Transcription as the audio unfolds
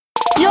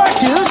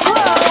too slow.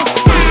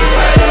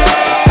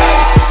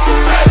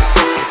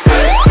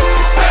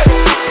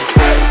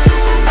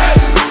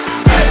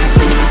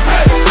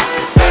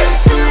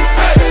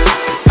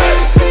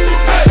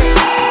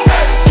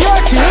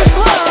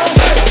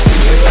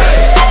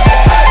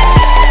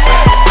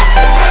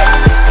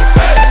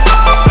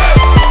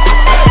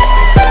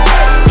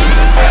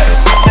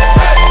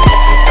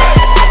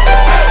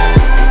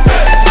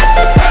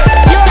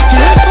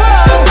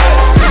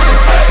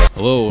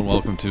 Hello and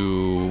welcome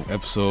to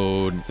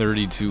episode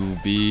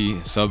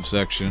 32B,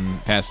 subsection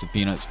Past the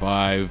Peanuts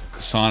 5,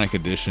 Sonic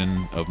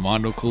edition of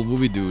Mondo Cool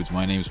Movie Dudes.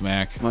 My name's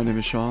Mack. My name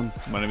is Sean.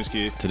 My name is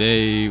Keith.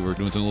 Today we're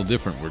doing something a little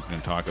different. We're going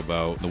to talk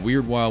about the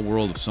weird wild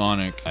world of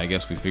Sonic. I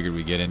guess we figured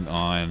we'd get in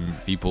on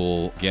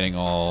people getting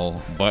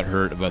all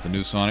butthurt about the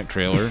new Sonic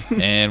trailer.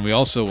 And we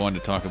also wanted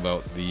to talk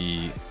about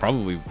the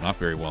probably not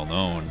very well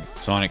known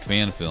Sonic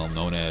fan film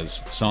known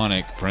as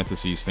Sonic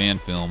 (fan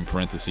film)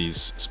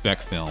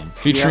 spec film,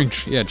 featuring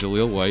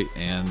Jaleel White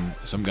and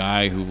some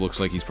guy who looks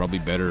like he's probably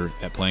better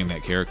at playing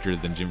that character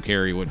than Jim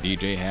Carrey. What,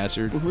 DJ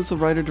Hazard? Who's the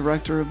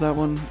writer-director of that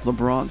one?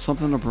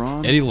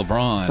 LeBron? Eddie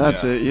LeBron.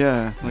 That's it,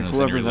 yeah. Like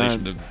whoever in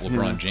relation to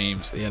LeBron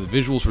James. Yeah, the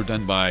visuals were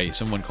done by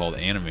someone called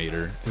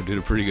Animator, who did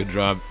a pretty good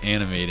job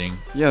animating.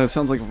 Yeah, it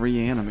sounds like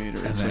Reanimator.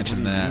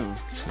 Imagine that.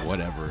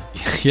 Whatever.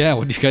 Yeah,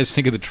 what do you guys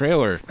think of the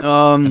trailer?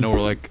 I know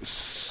we're like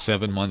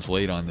 7 months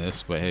late on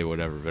this, but hey,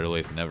 whatever. Better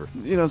late than never.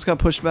 You know, it's got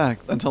pushed back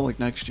until like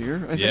next year,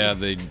 I think. Yeah,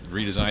 they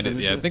redesigned it.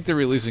 Yeah, I think they're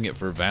releasing it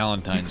for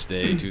Valentine's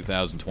Day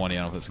 2020.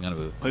 I don't know if that's kind of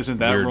a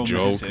weird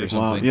joke or something.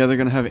 Wow. Yeah, they're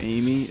going to have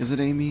Amy. Is it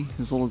Amy?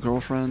 His little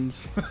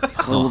girlfriend's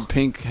little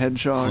pink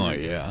hedgehog. Oh,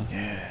 yeah.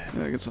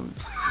 Yeah, get some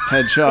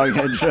hedgehog.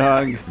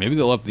 Maybe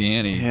they'll up the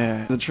ante.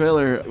 Yeah. The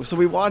trailer. So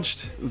we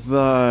watched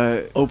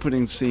the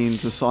opening scene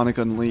to Sonic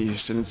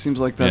Unleashed, and it seems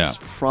like that's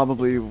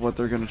probably what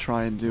they're going to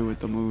try and do with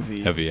the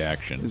movie. Heavy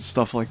action.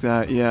 Stuff like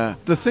that, yeah.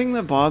 The thing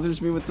that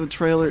bothers me with the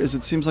trailer is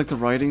it seems like the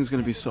writing is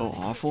going to be so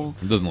awful.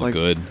 It doesn't look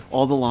good.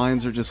 All the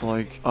lines are just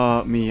like,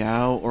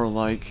 meow, or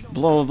like,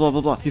 blah, blah, blah,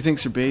 blah, blah. He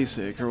thinks you're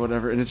basic, or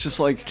whatever, and it's just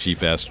like...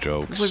 cheap-ass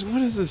jokes. It's like,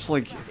 what is this,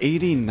 like,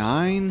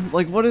 89?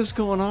 Like, what is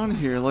going on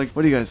here? Like,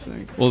 what do you guys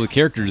think? Well, the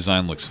character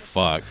design looks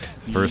fucked,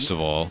 first of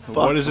all.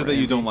 What is it that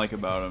you don't like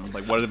about him?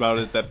 Like, what about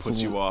it that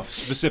puts you off,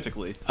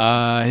 specifically?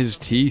 His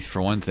teeth,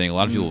 for one thing. A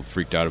lot of people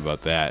freaked out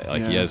about that.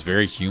 Like, he has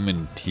very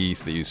human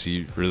teeth that you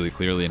see really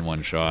clearly in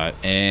one shot.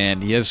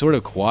 And he has sort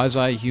of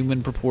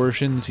quasi-human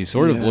proportions. He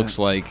sort of looks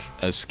like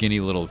a skinny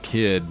little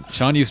kid.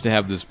 Sean used to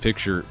have this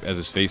picture as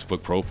his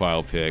Facebook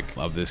profile pic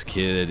of this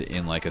kid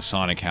in, like, a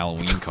Sonic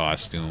Halloween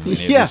costume. And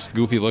he had this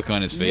goofy look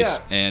on his face.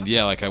 And,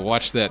 like, I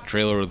watched that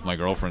trailer with my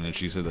girlfriend, and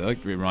she said that,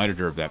 like, reminded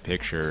her of that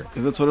picture.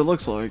 And that's what it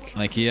looks like.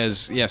 Like, he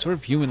has, sort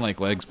of human-like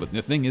legs, but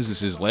the thing is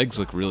his legs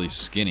look really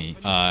skinny.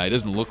 It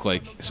doesn't look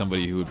like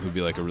somebody who would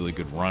be, like, a really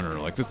good runner.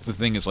 Like, that's the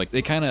thing is, like,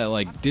 they kind of,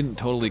 like, didn't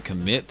totally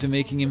commit to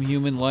making him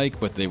human-like,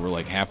 but they were,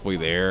 like, halfway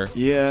there.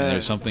 Yeah. And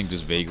there's something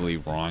just vaguely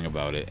wrong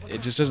about it.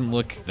 It just doesn't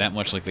look that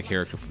much like the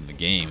character from the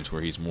games,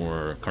 where he's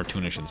more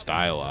cartoonish and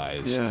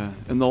stylized. Yeah.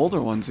 In the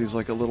older ones, he's,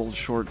 like, a little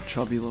short,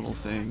 chubby little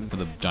thing.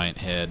 With a giant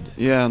head.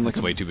 Yeah, and, like,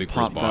 it's way too big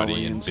for his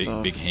body, and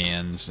big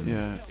hands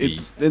and feet.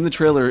 It's in the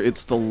trailer,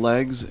 it's the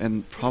legs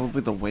and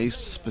probably the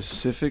waist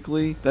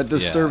specifically that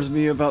disturbs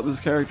me about this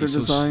character he's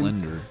design. So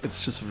slender.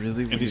 It's just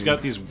really weird. And he's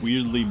got these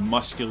weirdly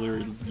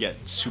muscular yet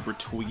super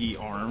twiggy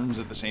arms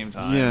at the same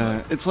time.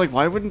 Yeah, it's like,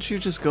 why wouldn't you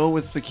just go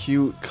with the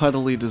cute,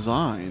 cuddly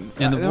design?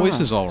 And the voice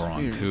is all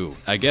wrong, too.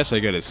 I guess I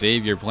gotta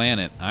save your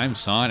planet. I'm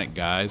Sonic,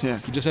 guys. Yeah.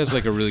 He just has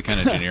like a really kind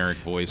of generic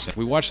voice.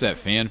 We watched that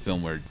fan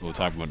film where we'll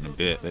talk about in a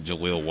bit that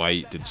Jaleel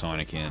White did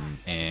Sonic in,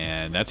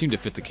 and that seemed to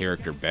fit the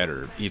character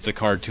better. He's a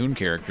cartoon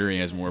character. He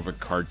has more of a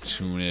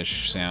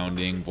cartoonish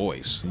sounding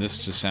voice. And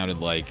this just sounded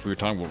like, we were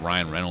talking about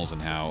Ryan Reynolds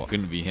and how it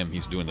couldn't be him.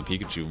 He's doing the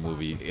Pikachu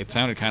movie. It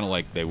sounded kind of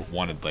like they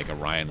wanted like a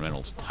Ryan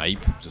Reynolds type,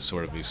 just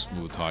sort of a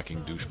smooth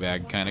talking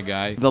douchebag kind of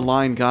guy. The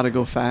line "gotta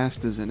go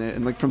fast" is in it,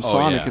 and like from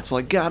Sonic, it's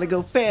like "gotta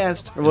go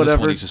fast" or whatever. This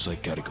one, he's just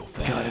like "gotta go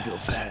fast." Gotta go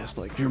fast.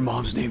 Like, your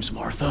mom's name's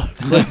Martha.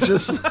 Like,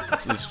 just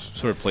it's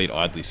sort of played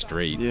oddly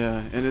straight.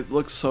 Yeah, and it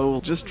looks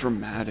so just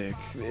dramatic.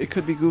 It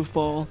could be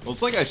goofball. Well,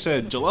 it's like I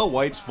said, Jaleel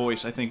White's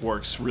voice I think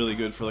works really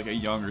good for like a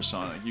younger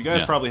Sonic. You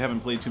guys probably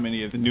haven't played too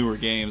many of the newer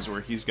games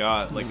where he's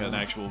got like an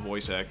actual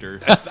voice actor.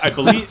 I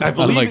believe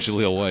Unlike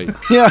Jaleel White.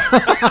 Yeah.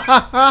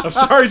 I'm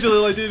sorry,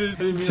 Jaleel. I didn't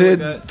mean like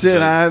that.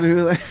 Did I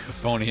do that?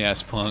 Phony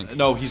ass punk.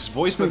 No, he's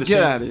voiced by the Get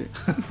same. out of here.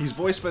 He's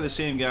voiced by the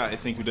same guy I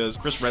think who does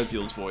Chris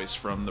Redfield's voice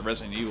from the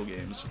Resident Evil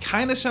games.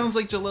 Kind of sounds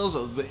like Jaleel's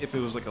if it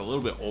was like a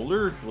little bit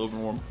older, a little bit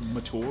more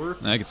mature.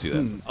 I can see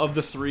that. Of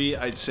the three,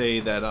 I'd say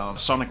that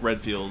Sonic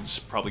Redfield's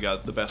probably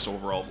got the best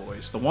overall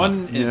voice. The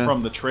one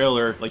from the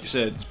trailer, like you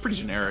said, it's pretty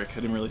generic. generic.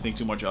 I didn't really think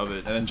too much of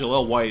it. And then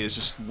Jaleel White is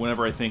just,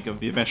 whenever I think of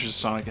The Adventures of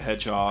Sonic the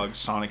Hedgehog,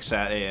 Sonic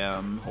Sat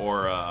AM,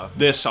 or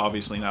this,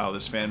 obviously now,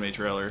 this fan-made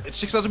trailer, it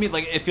sticks out to me.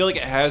 Like, I feel like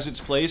it has its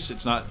place.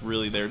 It's not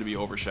really there to be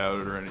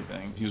overshadowed or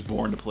anything. He was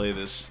born to play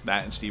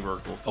that and Steve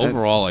Urkel.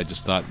 Overall, I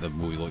just thought the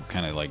movie looked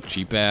kind of like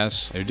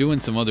cheap-ass. They're doing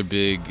some other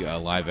big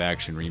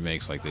live-action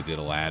remakes like they did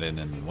Aladdin,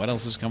 and what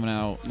else is coming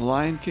out?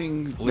 Lion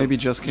King maybe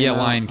just came out.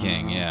 Yeah, Lion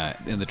King, yeah.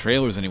 In the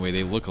trailers, anyway,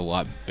 they look a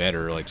lot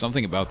better. Like,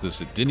 something about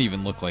this, it didn't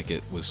even look like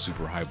it was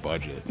super high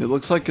budget. It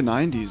looks like a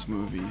 90s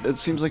movie. It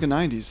seems like a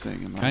 90s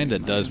thing. Kind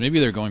of does. Maybe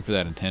they're going for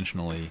that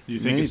intentionally. You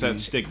think it's that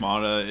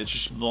stigmata? It's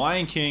just The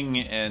Lion King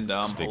and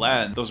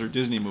Aladdin. Those are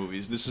Disney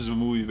movies. This is a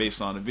movie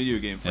based on a video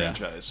game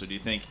franchise. Yeah. So do you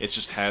think it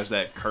just has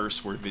that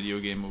curse where video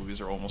game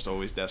movies are almost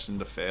always destined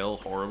to fail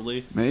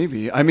horribly?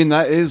 Maybe. I mean,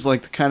 that is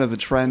like kind of the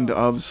trend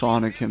of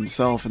Sonic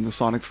himself and the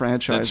Sonic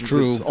franchise. That's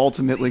true. It's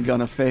ultimately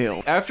gonna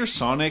fail. After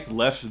Sonic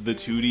left the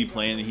 2D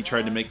plane and he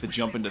tried to make the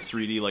jump into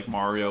 3D like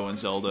Mario and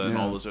Zelda and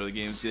all those other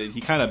games did,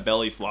 he kind of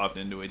belly flopped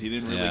into it. He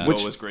didn't really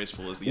go as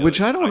graceful as the other.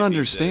 Which I don't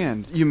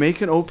understand. You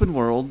make an open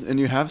world and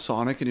you have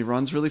Sonic and he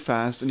runs really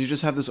fast and you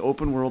just have this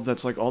open world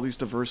that's like all these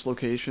diverse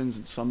locations,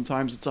 and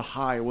sometimes it's a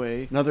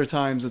highway and other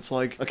times it's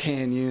like a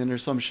canyon or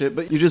some shit,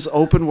 but you just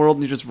open world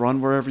and you just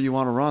run wherever you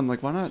want to run.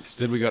 Like, why not?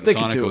 Instead we got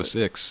Sonic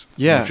 06.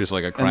 Yeah. Which is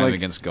like a crime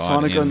against God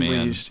Sonic and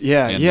Unleashed.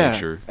 man and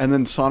nature. And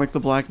then Sonic the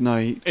Black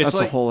Knight. It's that's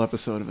like a whole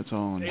episode of its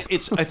own.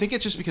 I think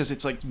it's just because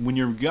it's like when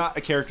you've got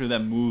a character that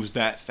moves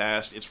that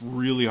fast, it's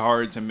really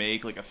hard to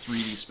make like a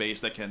 3D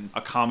space that can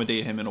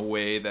accommodate him in a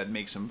way that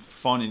makes him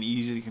fun and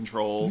easy to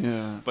control,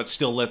 but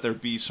still let there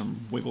be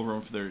some wiggle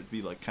room for there to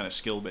be like kind of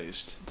skill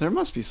based. There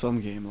must be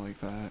some game like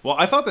that. Well,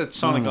 I thought that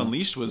Sonic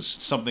Unleashed was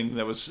something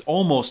that was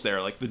almost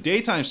there. Like the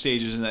daytime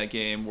stages in that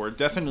game were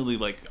definitely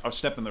like a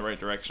step in the right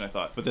direction, I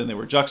thought. But then they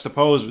were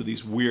juxtaposed with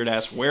these weird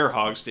ass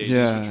werehog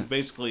stages, which was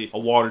basically a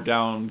watered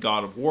down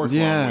God of War clone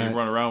where you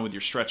run around with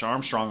your Stretch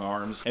Armstrong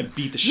arms and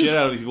beat the shit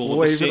out of people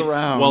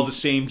while the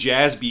same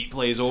jazz beat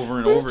plays over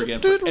and over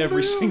again for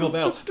every single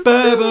battle.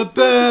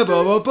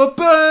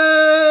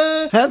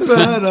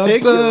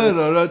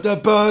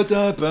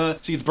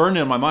 See, it's burned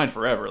in my mind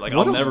forever. Like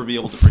I'll never be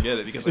able to forget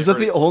it because is that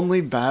the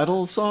only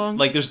battle song?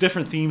 Like there's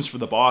different themes for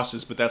the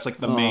bosses, but that's like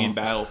the main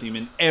battle theme.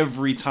 And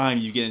every time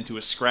you get into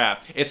a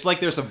scrap, it's like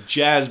there's a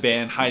jazz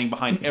band hiding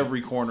behind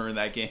every corner in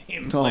that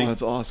game. Oh, like,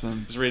 that's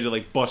awesome. It's ready to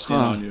like bust in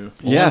on you.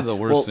 Well, one of the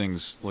worst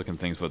looking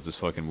things about this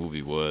fucking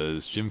movie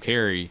was Jim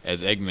Carrey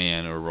as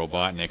Eggman or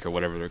Robotnik or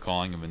whatever they're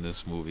calling him in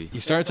this movie. He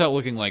starts out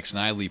looking like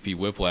Snidely P.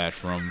 Whiplash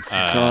from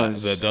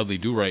the Dudley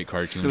Do-Right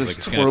cartoons. Like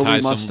it's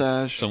gonna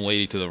tie some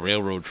lady to the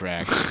railroad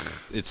tracks.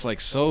 It's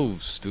like so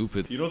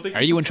stupid. You don't think?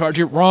 Are you in charge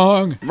here?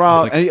 Wrong.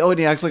 Like, and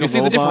he acts like a robot. You see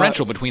the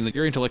differential between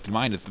your intellect and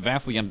mind is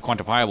vastly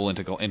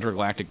unquantifiable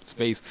intergalactic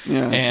space.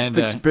 Yeah, and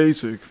it's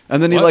basic.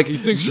 And then he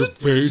thinks you're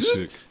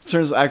basic.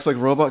 Acts like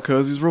robot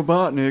because he's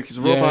Robotnik. He's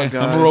a robot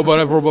guy. I'm a robot. I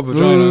have a robot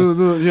vagina.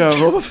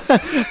 Robot.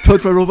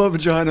 Touch my robot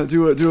vagina.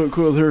 Do it.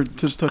 Cool. Here,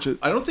 just touch it.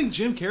 I don't think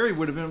Jim Carrey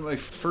would have been my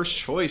first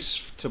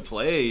choice to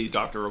play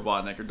Dr.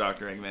 Robotnik or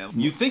Dr. Eggman.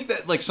 You think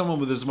that like someone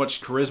with as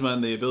much charisma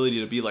and the ability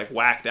to be like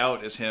whacked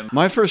out as him?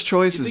 My first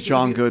choice is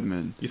John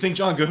Goodman. You think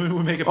John Goodman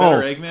would make a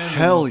better Eggman?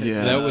 Hell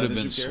yeah. That would have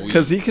been sweet.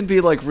 Because he can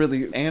be like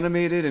really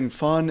animated and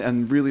fun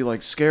and really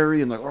like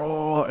scary and like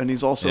and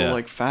he's also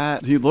like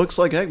fat. He looks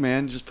like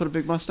Eggman. Just put a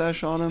big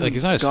mustache on him. Like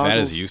he's not as fat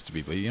as he used to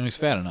be, but he's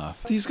fat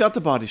enough. He's got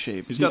the body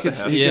shape. He's got the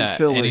heft.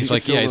 And he's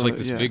like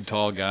this big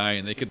tall guy,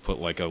 and they could put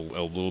like a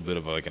little bit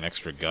of like an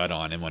extra gut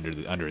on him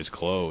under his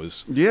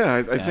clothes.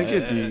 Yeah, I think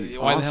it'd be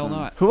why awesome. the hell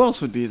not? Who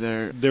else would be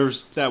there?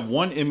 There's that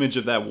one image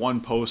of that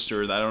one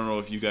poster that I don't know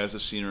if you guys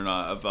have seen or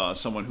not of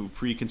someone who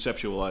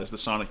pre-conceptualized the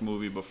Sonic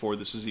movie before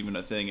this was even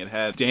a thing. It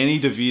had Danny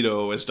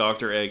DeVito as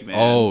Dr. Eggman,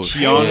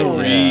 Keanu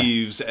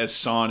Reeves as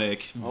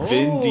Sonic,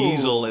 Vin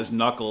Diesel as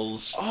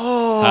Knuckles,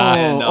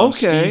 and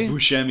Steve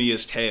Buscemi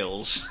as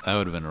Tails. That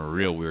would have been a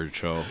real weird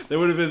show. That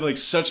would have been like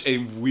such a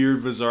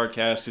weird, bizarre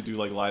cast to do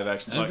like live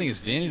action. I think it's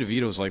Danny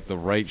DeVito's like the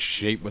right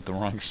shape with the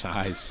wrong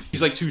size.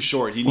 He's like too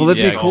short. That'd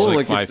be cool. He's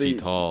like 5 feet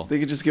tall. They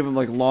could just give him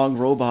like long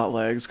robot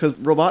legs because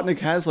Robotnik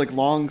has like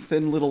long,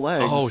 thin little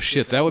legs. Oh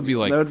shit, that would be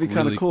like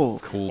kind of cool.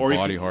 Cool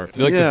body heart.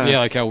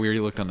 Like how weird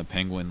he looked on the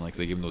Penguin. Like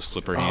they give him those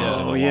flipper hands.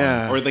 Oh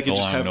yeah. Or they could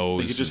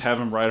just have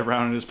him ride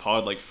around in his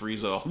pod like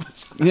Frieza all the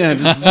time.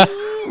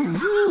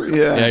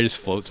 Yeah, he just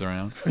floats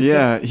around.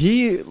 Yeah,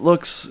 he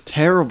looks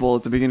terrible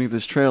at the beginning of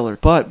this trailer,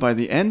 but by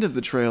the end of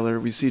the trailer,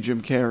 we see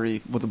Jim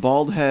Carrey with a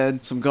bald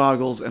head, some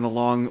goggles, and a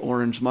long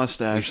orange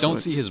mustache. We don't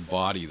see his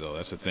body though.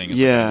 That's the thing. Like,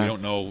 we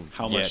don't know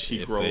how much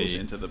he grows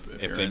into the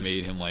appearance. If they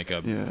made him like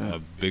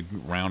a big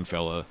round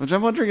fella. Which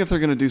I'm wondering if they're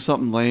gonna do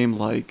something lame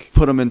like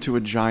put him into a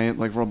giant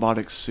like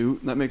robotic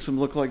suit that makes him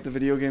look like the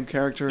video game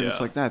character. And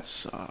it's like that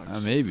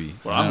sucks. Maybe.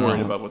 What I'm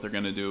worried about what they're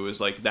gonna do is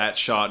like that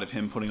shot of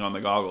him putting on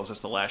the goggles. That's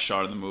the last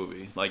shot of the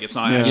movie. Like it's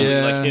not Yeah. actually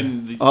Yeah. like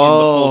in the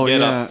Oh, full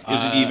getup yeah.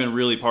 isn't even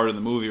really part of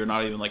the movie, or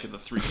not even like at the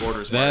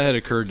 3/4 That mark. had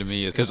occurred to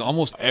me because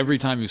almost every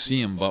time you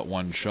see him but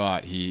one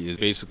shot, he is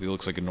basically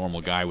looks like a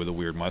normal guy with a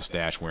weird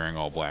mustache wearing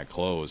all black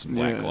clothes and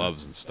black Yeah.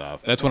 gloves and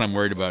stuff. That's what I'm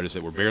worried about, is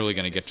that we're barely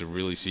going to get to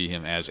really see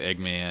him as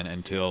Eggman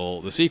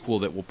until the sequel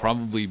that will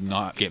probably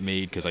not get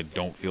made, because I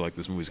don't feel like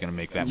this movie's going to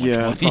make that much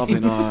Yeah, money. probably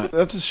not.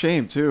 That's a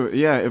shame too.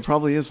 Yeah, it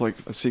probably is like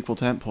a sequel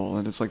tentpole,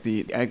 and it's like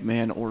the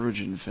Eggman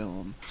origin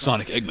film.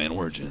 Sonic Eggman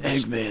Origins.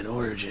 Eggman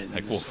Origins.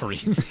 Like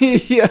Wolverine.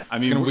 Yeah. I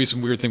There's mean, going to be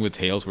some weird thing with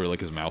Tails where like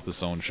his mouth is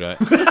sewn shut.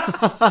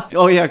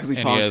 Oh yeah, because he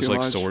And talked he has too like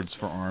much. swords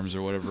for arms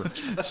or whatever.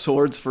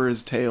 Swords for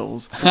his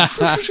tails.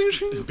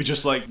 it'd be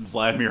just like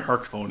Vladimir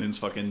Harkonnen's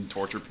fucking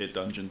torture pit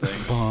dungeon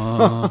thing.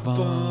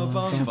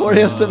 Or he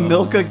has to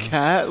milk a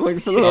cat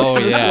like for the rest Oh,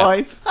 of his yeah.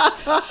 life.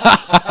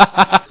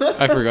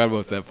 I forgot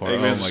about that part.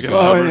 Eggman's Oh just my gonna,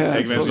 god. Oh, cover, yeah,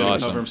 Eggman's that's gonna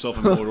awesome. cover himself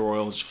in motor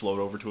oil and just float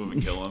over to him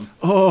and kill him.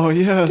 Oh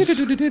yes,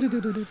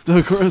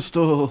 the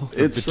crystal.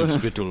 It's Spittle,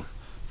 spittle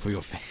for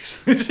your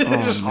face.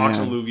 Just hawks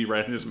a man. loogie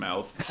right in his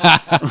mouth.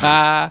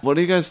 What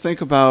do you guys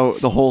think about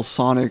the whole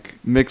Sonic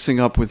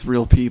mixing up with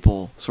real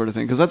people sort of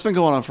thing? Because that's been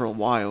going on for a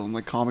while in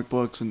like comic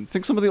books and I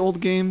think some of the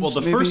old games. Well, the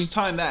maybe? first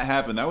time that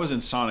happened, that was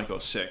in Sonic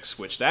 06,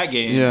 which that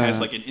game Yeah.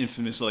 has like an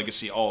infamous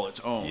legacy all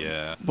its own.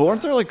 Yeah. But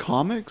weren't there like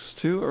comics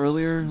too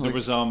earlier? There Like,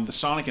 was the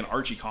Sonic and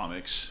Archie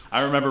comics.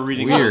 I remember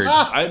reading Weird. those.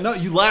 I know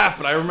you laugh,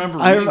 but I remember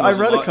I reading those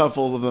read a lot,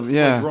 couple of them. like,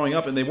 Yeah. growing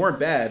up, and they weren't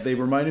bad. They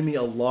reminded me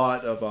a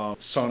lot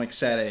of Sonic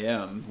Sat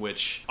AM,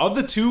 which of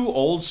the two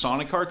old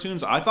Sonic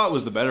cartoons, I thought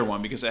was the better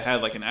one because it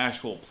had like an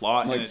actual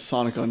plot. Like and it,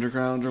 Sonic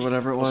Underground or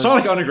whatever it was.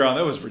 Sonic Underground,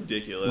 that was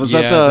ridiculous. Was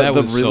Yeah, that that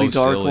the was really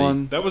so dark silly.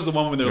 one? That was the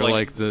one when They're they're like,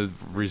 like the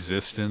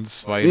resistance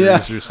fighters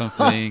Yeah. or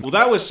something. well,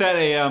 that was Sat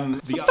AM.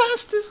 It's the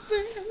fastest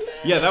thing.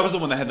 Yeah, that was the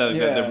one that had that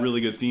Yeah.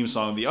 really good theme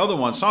song. The other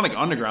one, Sonic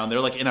Underground,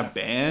 they're like in a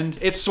band.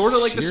 It's sort of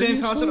like the same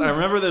Seriously? concept. I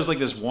remember there's like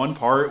this one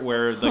part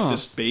where like Huh.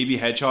 this baby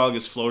hedgehog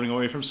is floating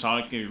away from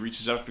Sonic and he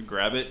reaches out to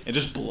grab it and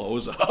just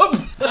blows up.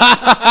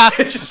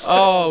 It just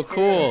Oh,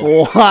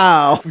 cool.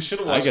 Wow. we should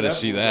have I watched gotta that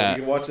see one. that.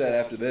 We can watch that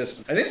after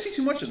this. I didn't see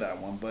too much of that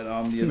one, but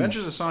the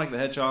Adventures of Sonic the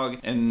Hedgehog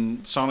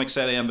and Sonic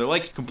Sat AM, they're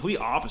like complete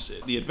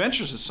opposite. The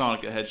Adventures of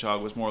Sonic the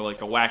Hedgehog was more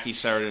like a wacky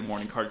Saturday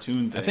morning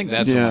cartoon thing. I think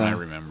that's Yeah. the one I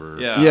remember.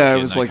 Yeah. Yeah, it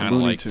And was I like kinda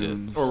Looney liked it.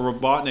 Tunes. Or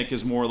Robotnik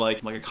is more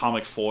like a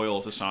comic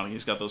foil to Sonic.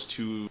 He's got those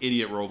two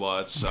idiot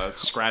robots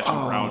scratching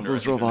Oh, around.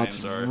 those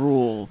robots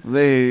rule.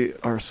 They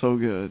are so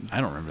good.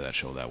 I don't remember that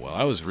show that well.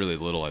 I was really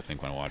little, I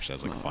think, when I watched it. I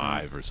was like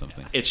 5 or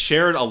something. It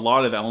shared a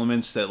lot of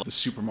elements that the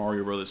Super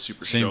Mario Brothers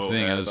Super Same Show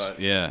thing. had, I was, but-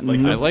 yeah. Mm-hmm. Like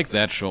I liked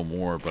that show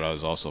more, but I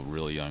was also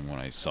really young when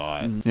I saw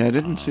it. Yeah, I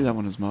didn't see that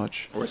one as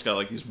much. Or it's got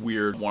like these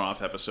weird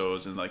one-off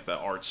episodes, and like the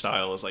art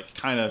style is like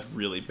kind of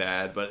really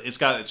bad, but it's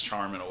got its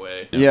charm in a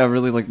way. Yeah,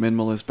 really like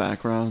minimalist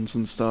backgrounds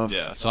and stuff.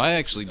 Yeah. So I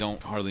actually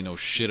don't hardly know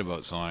shit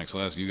about Sonic. So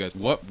I'll ask you guys,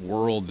 what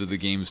world do the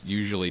games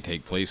usually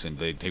take place in?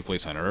 They take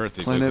place on Earth.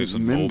 They Planet take place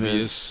in Mimbus.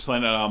 Mobius.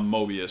 Planet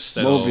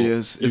Mobius.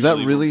 Mobius. Is that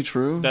usually- really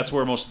true? That's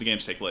where most of the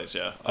games take place.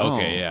 Yeah.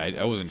 Okay, Oh.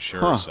 yeah, I wasn't sure.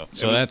 Huh.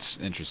 So that's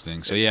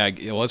interesting. So yeah,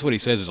 well, that's what he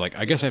says is like,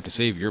 I guess I have to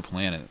save your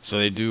planet. So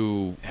they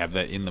do have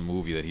that in the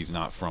movie that he's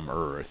not from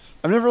Earth.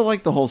 I've never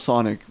liked the whole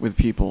Sonic with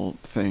people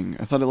thing.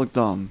 I thought it looked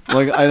dumb.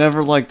 Like, I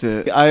never liked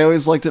it. I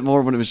always liked it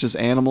more when it was just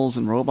animals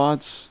and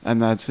robots,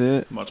 and that's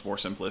it. Much more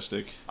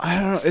simplistic. I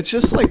don't know. It's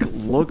just like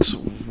looks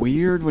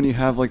weird when you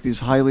have like these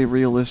highly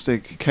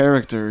realistic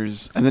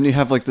characters, and then you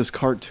have like this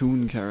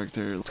cartoon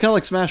character. It's kind of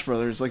like Smash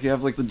Brothers. Like you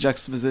have like the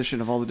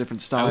juxtaposition of all the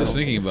different styles. I was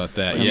thinking about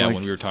that, And, yeah, like-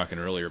 when we were talking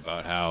earlier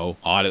about how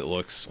odd it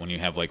looks when you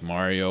have like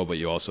Mario, but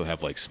you also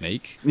have like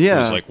Snake. Yeah.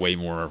 Who's like way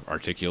more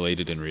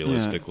articulated and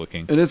realistic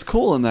looking. And it's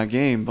cool in that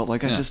game, but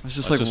like Yeah. it's just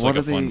It's like just what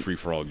like are a fun they? free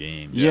for all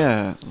game.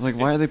 Yeah, like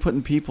why are they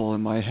putting people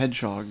in my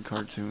Hedgehog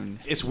cartoon?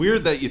 It's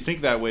weird that you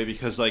think that way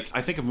because, like,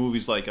 I think of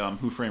movies like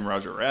Who Framed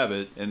Roger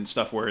Rabbit and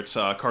stuff where it's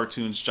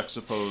cartoons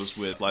juxtaposed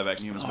with live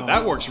action humans, but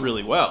that works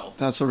really well.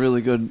 That's a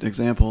really good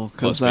example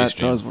because Well, that Space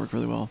Jam. does work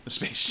really well. The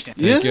Space Jam.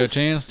 Take Yeah. your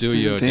chance, do Do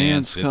your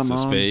dance, dance. It's come the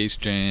on. Space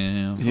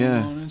Jam.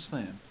 Yeah. Come on and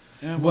slam.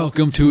 And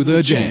Welcome to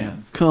the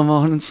jam. Come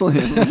on and slam.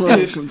 If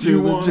Welcome to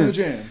you the want jam. to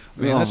jam.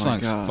 Man, Oh that my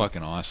song's God.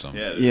 fucking awesome.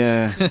 Yeah. It is.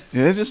 Yeah,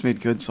 yeah, they just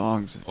made good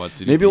songs. What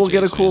city Maybe we'll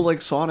get a DJs, cool man?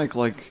 like Sonic,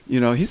 like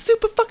he's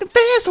super fucking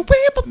fast.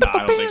 No, I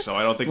don't think so.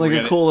 I don't think Like we're a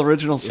gonna. cool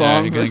original Yeah,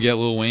 song. you're gonna get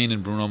Lil Wayne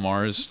and Bruno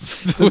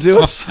Mars to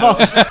do a song.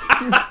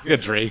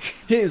 Get Drake.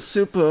 He's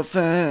super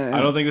fast.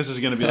 I don't think this is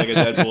gonna be like a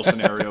Deadpool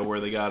scenario where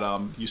they got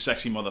you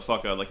sexy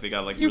motherfucker, like they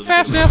got like You really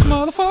fast good- ass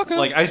motherfucker.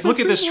 Like I look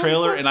at this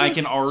trailer and I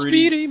can already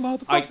Speedy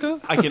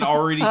motherfucker. I can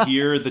already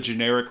hear the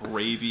generic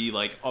ravey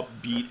like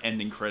upbeat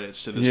ending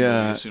credits to this Yeah.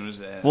 movie as soon as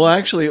it ends. Well,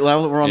 actually,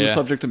 now that we're on the Yeah.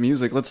 subject of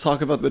music, let's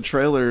talk about the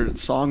trailer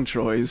song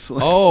choice.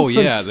 Oh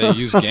yeah, they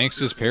used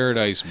 "Gangsta's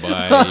Paradise"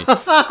 by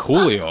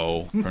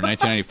Coolio for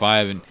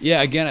 1995, and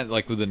yeah, again,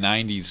 like with the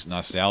 '90s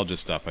nostalgia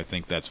stuff, I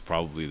think that's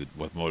probably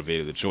what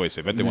motivated the choice.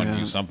 I bet they wanted to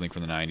Yeah. use something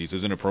from the '90s,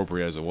 as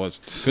inappropriate as it was.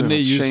 So Couldn't they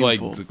use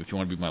shameful. like "If You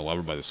Want to Be My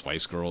Lover" by the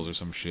Spice Girls or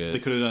some shit? They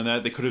could have done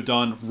that. They could have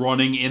done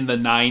 "Running in the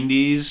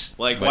 '90s."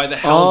 Like, why the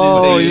hell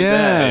Oh didn't they use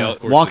yeah, They all-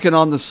 or- Walking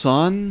on the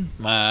Sun.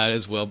 Might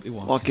as well be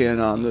Walking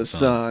on the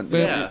sun.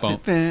 Yeah.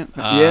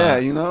 Yeah,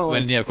 you know.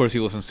 And yeah, of course he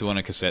listens to it on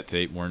a cassette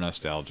tape, more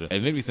nostalgia.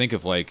 It made me think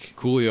of like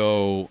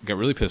Coolio got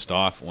really pissed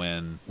off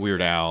when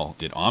Weird Al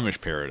did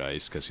Amish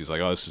Paradise because he's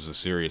like, oh, this is a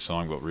serious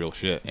song about real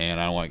shit and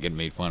I don't want to get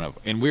made fun of.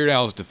 In Weird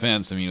Al's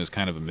defense, I mean, it was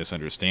kind of a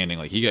misunderstanding.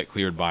 Like he got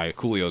cleared by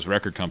Coolio's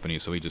record company,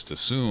 so he just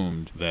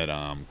assumed that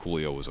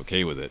Coolio was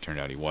okay with it. Turned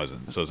out he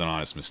wasn't. So it was an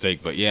honest mistake.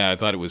 But yeah, I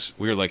thought it was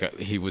weird. Like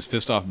he was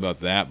pissed off about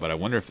that, but I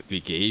wonder if he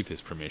gave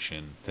his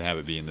permission to have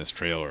it be in this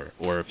trailer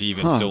or if he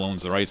even still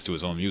owns the rights to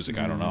his own music.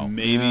 I don't know.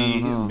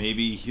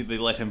 Maybe they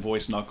let him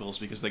voice Knuckles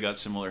because they got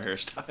similar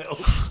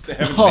hairstyles. They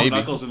haven't shown Maybe.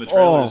 Knuckles in the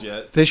trailers Oh,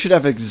 yet. they should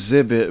have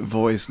Exhibit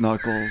voice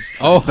Knuckles.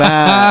 Oh.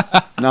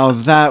 Now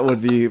that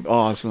would be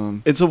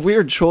awesome. It's a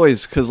weird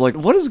choice because, like,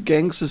 what does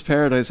Gangsta's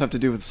Paradise have to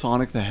do with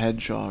Sonic the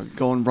Hedgehog?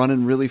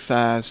 Running really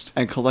fast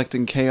and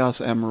collecting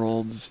Chaos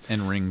Emeralds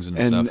And rings and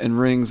stuff. and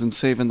rings and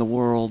saving the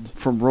world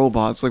from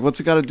robots. Like, what's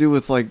it got to do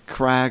with like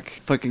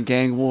crack, fucking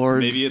gang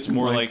wars? Maybe it's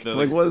more like the-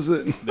 what is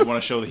it? They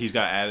want to show that he's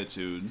got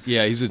attitude.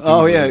 Yeah, he's a dude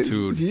Oh with yeah, a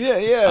dude. yeah,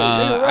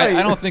 you're right.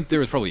 I don't think there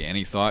was probably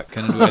any thought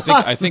kind of.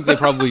 I think they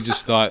probably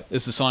just thought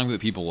it's a song that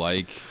people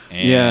like,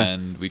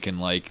 and we can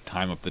like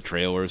time up the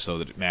trailer so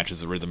that it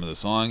matches the rhythm of the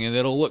song, and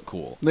it'll look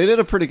cool. They did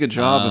a pretty good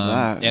job of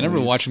that. Yeah, I remember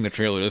at least. watching the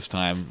trailer this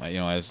time. I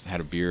had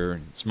a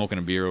beer, smoking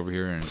a beer over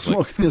here, and it's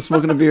like,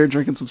 smoking a beer,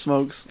 drinking some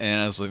smokes.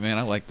 and I was like, man,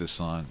 I like this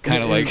song.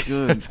 Kind of It is like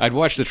good. I'd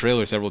watched the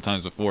trailer several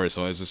times before,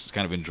 so I was just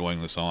kind of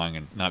enjoying the song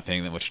and not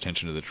paying that much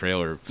attention to the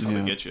trailer. That's how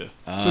they get you.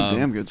 It's a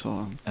damn good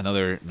song.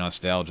 Another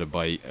nostalgia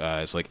bite.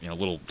 It's like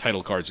little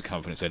title cards would come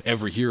up and it said,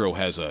 "Every hero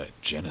has a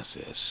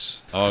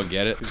Genesis." Oh,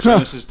 get it?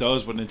 Genesis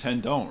does what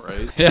Nintendo don't,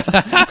 right?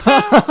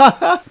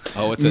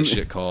 Oh, what's that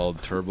shit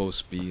called? Turbo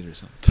Speed or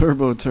something?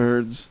 Turbo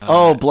Turds.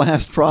 Blast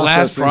Blast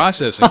Processing.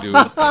 processing, dude.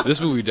 This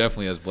movie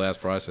definitely has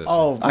blast processing.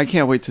 Oh, I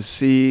can't wait to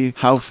see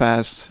how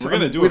fast. We're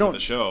gonna do we it for don't. the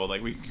show.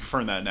 Like we can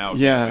confirm that now.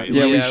 Yeah, right?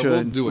 yeah, we We'll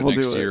should. do it We'll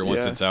next do it, year once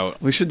yeah. it's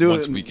out. We should do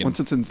once it we can once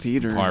it's in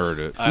theaters. pirate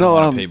it. I No, don't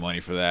want to pay money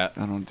for that.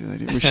 I don't do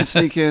that either. We should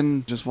sneak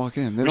in, just walk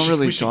in. They don't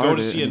really we should guard go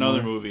to it see anymore.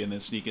 another movie and then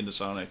sneak into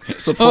Sonic.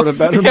 Support a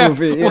better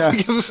movie, yeah.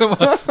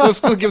 We'll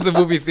still give the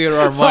movie theater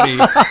our money,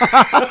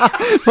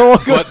 We'll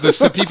go but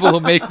the people who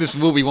make this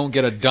movie won't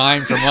get a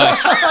dime from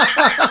us.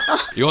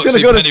 You won't gonna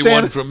see go to penny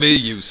Santa- one from me,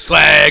 you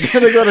slag.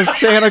 gonna go to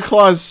Santa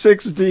Claus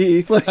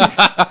 6D. Like,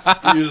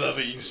 You love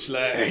eating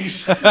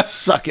slags.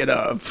 suck it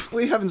up.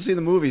 We haven't seen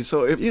the movie,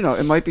 so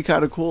it might be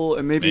kind of cool.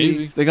 And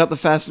maybe they got the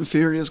Fast and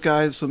Furious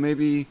guys, so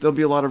maybe there'll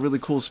be a lot of really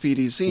cool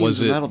speedy scenes. Was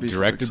and it that'll be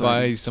directed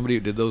exciting. by somebody who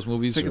did those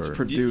movies? I think it's or-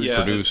 produced.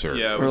 Yeah, Producer.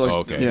 Yeah, it Or was, like-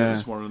 okay. yeah.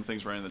 It's one of the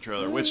things right in the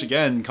trailer. Which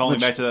again, calling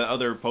back to that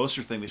other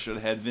poster thing, they should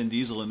have had Vin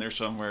Diesel in there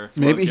somewhere. It's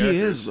one of Maybe the he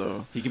characters. is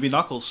though. He could be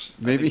Knuckles.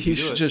 I Maybe think he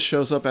could do it. just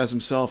shows up as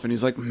himself, and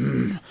he's like,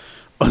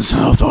 a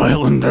South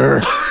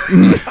Islander,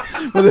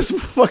 with his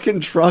fucking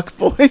truck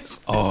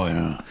voice. Oh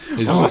yeah.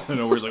 I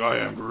know where he's like, I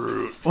am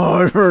Groot.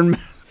 Oh, I heard.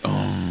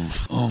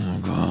 Oh my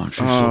God,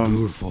 she's so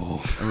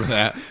beautiful. Remember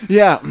that?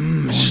 Yeah,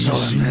 it's so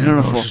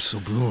beautiful. She's so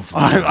beautiful.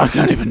 I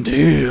can't even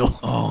deal.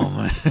 Oh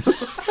man,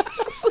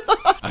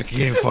 I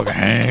can't even fucking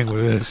hang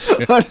with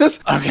this.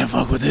 I can't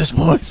fuck with this,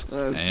 boys.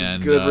 This is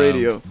good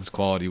radio. It's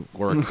quality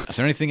work. Is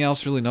there anything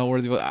else really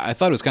noteworthy? I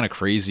thought it was kind of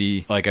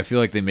crazy. Like, I feel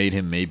like they made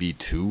him maybe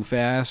too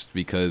fast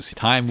because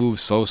time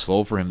moves so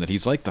slow for him that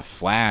he's like the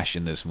Flash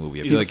in this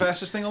movie. I He's feel the like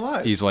fastest thing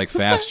alive. he's like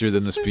faster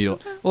than the speed.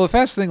 Well, the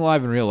fastest thing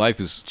alive in real life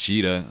is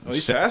Cheetah. Oh,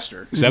 he's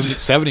faster.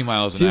 70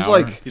 miles an He's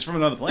hour. like He's from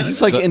another planet.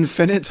 he's like So-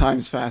 infinite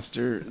times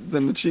faster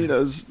than the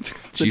cheetahs. The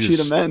Cheetah's-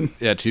 cheetah men.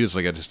 Yeah, Cheetah's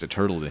like just a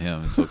turtle to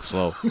him. It's like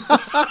slow.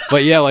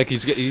 But yeah, like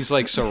he's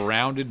like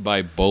surrounded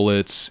by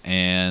bullets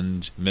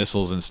and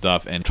missiles and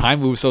stuff, and time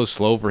moves so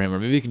slow for him, or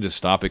maybe he can just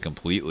stop it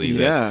completely.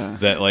 Yeah.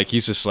 That like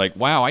he's just like,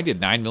 wow, I did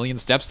 9 million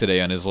steps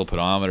today on his little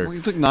pedometer. Well,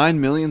 he took 9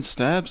 million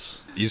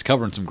steps. He's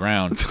covering some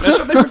ground. That's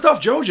what they ripped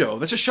off JoJo.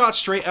 That's a shot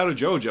straight out of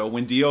JoJo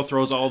when Dio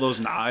throws all those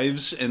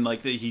knives and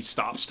like he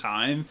stops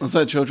time. Was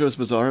that JoJo's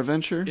Bizarre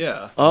Adventure?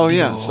 Yeah. Oh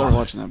yeah, No. started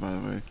watching that by the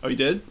way. Oh, you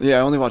did? Yeah,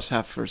 I only watched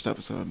half the first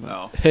episode, but,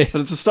 No. Hey,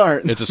 but it's a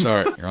start. it's a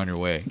start. You're on your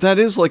way. That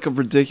is like a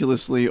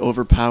ridiculously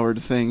overpowered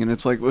thing, and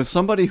it's like with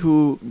somebody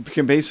who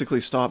can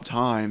basically stop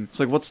time. It's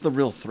like, what's the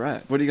real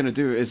threat? What are you gonna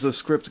do? Is the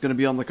script gonna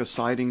be on like a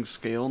sliding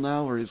scale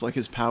now, or is like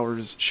his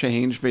powers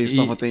change based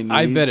on what they need?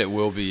 I bet it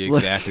will be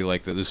exactly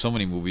like that. There's so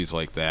many movies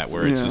like that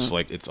where it's Yeah. just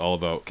like it's all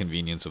about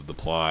convenience of the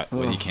plot,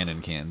 what he can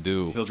and can't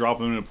do. He'll drop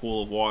him in a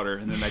pool of water,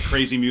 and then that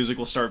crazy music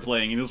will start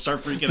playing, and he'll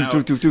start freaking out.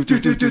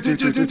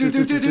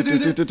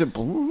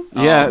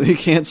 Yeah, he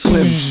can't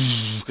swim.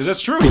 Because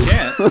that's true, he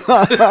can't.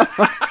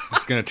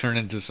 He's gonna turn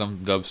into some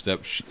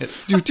dubstep shit.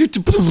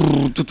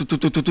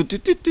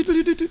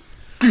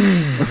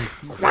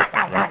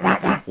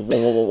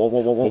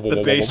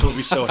 The bass will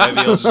be so heavy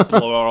it'll just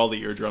blow out all the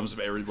eardrums of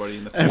everybody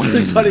in the theater.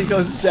 Everybody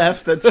goes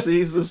deaf that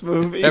sees this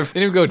movie. If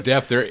they go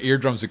deaf, their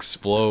eardrums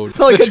explode.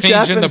 Like They're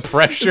changing the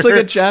pressure. It's like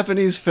a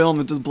Japanese film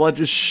that the blood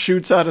just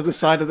shoots out of the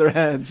side of their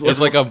heads.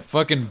 It's like a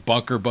fucking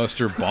bunker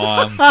buster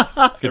bomb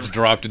gets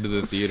dropped into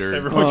the theater.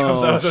 Everyone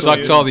comes out of the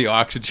Sucks theater. all the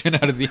oxygen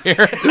out of the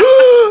air.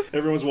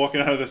 Everyone's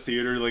walking out of the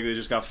theater like they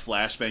just got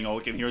flashbang. All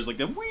they can hear is like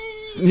the wee.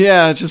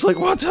 Yeah, just like,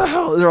 what the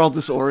hell? They're all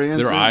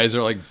disoriented. Their eyes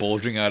are like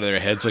bulging out of their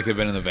heads like they've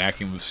been in the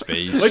vacuum of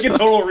space. Like a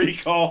Total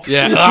Recall.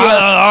 Yeah.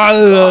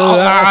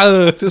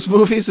 This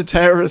movie's a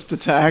terrorist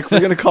attack. We're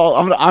gonna call.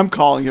 I'm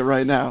calling it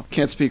right now.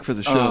 Can't speak for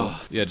the show.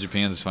 Yeah,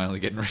 Japan's finally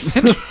getting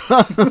revenge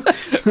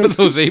for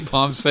those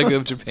A-bombs. Second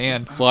of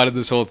Japan plotted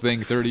this whole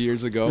thing 30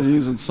 years ago. They're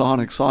using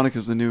Sonic. Sonic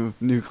is the new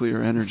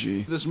nuclear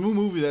energy. This new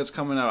movie that's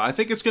coming out, I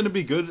think it's going to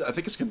be good. I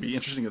think it's going to be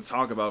interesting to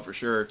talk about for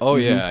sure. Oh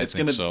yeah, It's I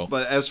think gonna, so.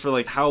 But as for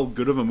like how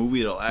good of a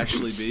movie it'll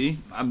actually be,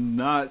 I'm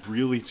not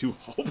really too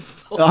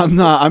hopeful. I'm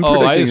not. I'm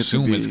predicting I it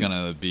assume to be. it's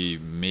gonna be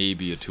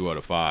maybe a 2 out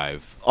of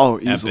 5. Oh,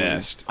 at easily.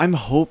 best. I'm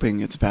hoping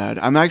it's bad.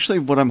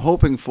 What I'm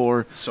hoping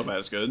for. So bad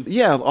it's good.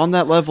 Yeah, on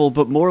that level,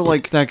 but more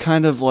like that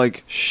kind of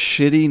like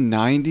shitty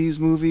 '90s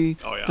movie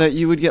Oh, yeah. that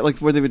you would get, like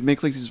where they would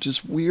make like these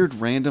just weird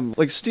random.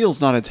 Like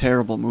Steel's not a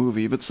terrible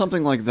movie, but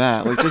something like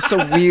that, like just a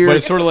weird. But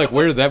it's sort of like,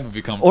 where did that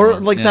movie come or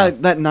from? like Yeah.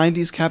 that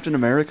 '90s Captain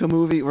America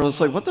movie where it's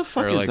like, what the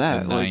fuck or is like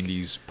that? the Like,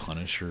 90s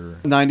Punisher.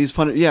 '90s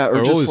pun. Yeah, or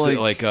Or what just was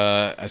like,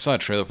 it? I saw a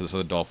trailer for this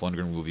other Dolph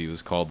Lundgren movie. It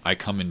was called I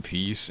Come in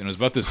Peace, and it was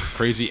about this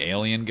crazy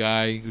alien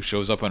guy who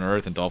shows up on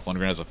Earth, and Dolph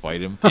Lundgren has to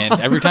fight him. And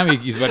every time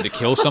he's about to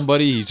kill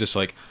somebody, he's just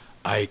like,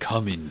 I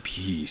come in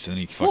peace, and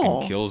then he fucking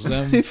Aw. kills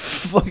them.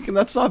 fucking,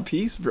 that's not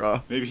peace,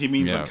 bro. Maybe he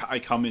means Yeah. like I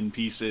come in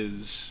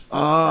pieces.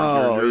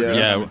 Oh, Or you're yeah. gonna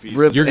Yeah, come in pieces.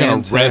 Rip You're gonna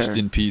and tear. rest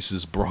in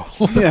pieces, bro.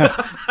 Yeah,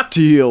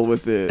 deal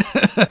with it.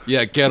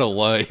 Yeah, get a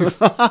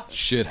life.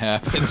 Shit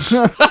happens.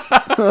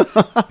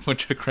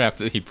 Bunch of crap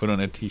that he put on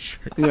a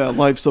t-shirt. Yeah,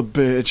 life's a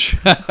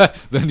bitch.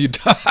 Then you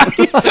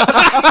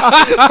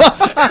die.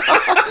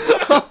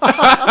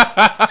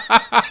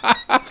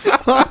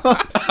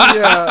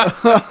 Yeah.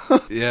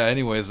 Yeah,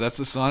 anyways, that's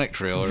the Sonic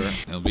trailer.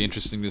 It'll be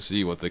interesting to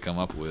see what they come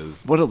up with.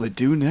 What'll they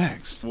do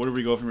next? Where do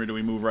we go from here? Do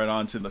we move right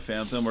on to the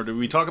Phantom, or do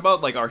we talk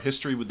about like our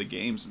history with the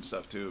games and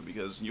stuff too?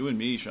 Because you and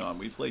me, Sean,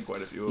 we played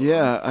quite a few of them.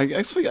 Yeah, I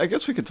guess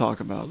we could talk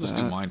about I'll just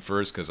that. do mine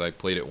first because I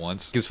played it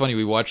once. It's funny,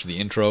 we watched the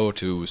intro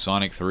to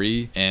Sonic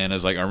 3, and I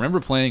was like, I remember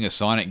playing a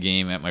Sonic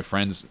game at my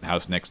friend's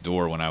house next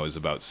door when I was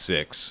about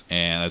 6,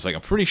 and I was like,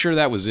 I'm pretty sure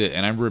that was it.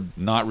 And I remember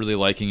not really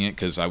liking it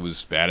because I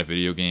was bad at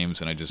video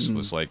games, and I just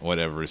was like,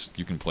 whatever,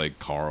 you can play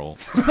Carl.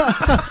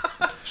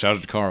 Shout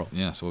out to Carl.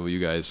 Yeah, so what about you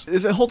guys?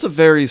 It holds a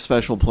very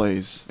special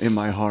place in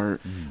my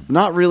heart.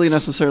 Not really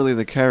necessarily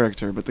the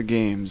character, but the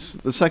games.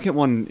 The second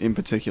one in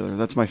particular,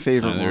 that's my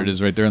favorite There one. it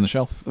is right there on the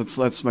shelf.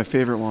 That's my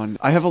favorite one.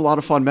 I have a lot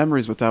of fond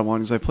memories with that one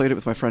because I played it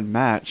with my friend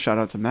Matt. Shout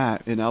out to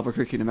Matt in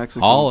Albuquerque, New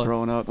Mexico. Holla.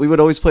 Growing up, we would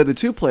always play the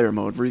 2-player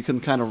mode where you can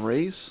kind of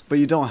race, but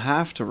you don't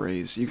have to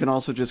race. You can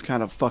also just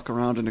kind of fuck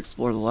around and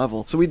explore the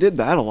level. So we did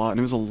that a lot, and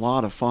it was a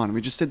lot of fun.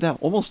 We just did that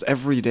almost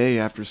every day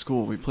after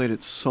school. We played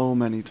it so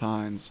many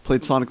times.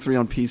 Played Sonic 3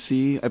 on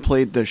PC. I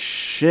played the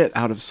shit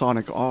out of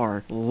Sonic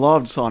R.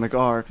 Loved Sonic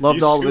R. Loved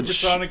You all of Super it.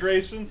 Sonic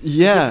Racing?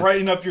 Yeah. Does it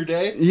brighten up your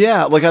day?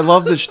 Yeah, like I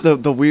love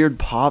the weird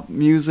pop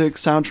music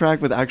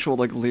soundtrack with actual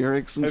like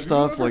lyrics and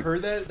stuff. Like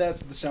heard that?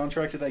 That's the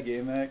soundtrack to that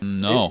game, Mac.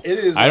 No. It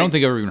is. I don't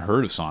think I've ever even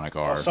heard of Sonic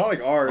R.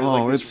 Sonic R is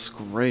oh, like this. it's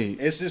great.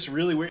 It's this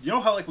really weird. You know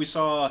how like we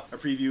saw a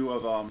preview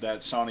of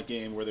that Sonic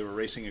game where they were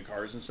racing in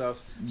cars and stuff?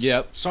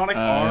 Yep. Sonic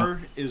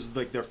R is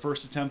like their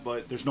first attempt,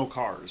 but there's no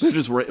cars. They're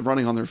just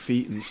running on their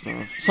feet and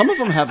stuff. Some of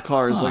them have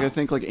cars. Like I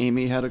think like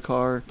Amy had a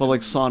car, but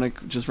like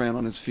Sonic just ran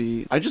on his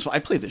feet. I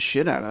played the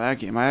shit out of that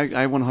game. I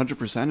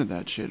 100%ed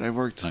that shit. I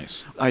worked.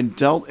 Nice. I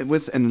dealt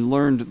with and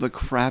learned the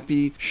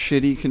crappy,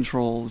 shitty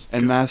controls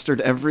and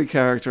mastered every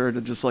character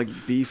to just like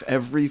beef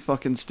every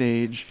fucking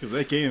stage. Because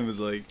that game is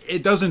like,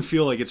 it doesn't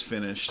feel like it's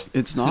finished.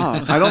 It's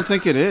not. I don't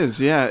think it is.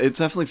 Yeah, it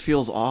definitely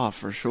feels off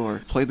for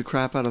sure. Played the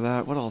crap out of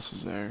that. What else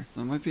was there?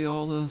 That might be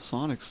all the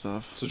Sonic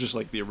stuff. So just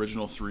like the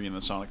original 3 and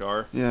the Sonic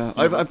R. Yeah,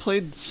 I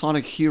played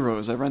Sonic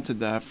Heroes. I rented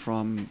that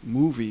from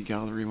Movie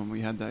Gallery when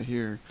we had that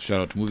here.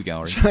 Shout out to Movie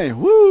Gallery. Hey,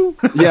 woo!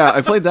 Yeah,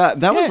 I played that.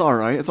 That was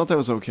alright. I thought that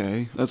was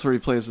okay. That's where you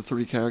play as the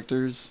 3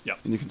 characters. Yep.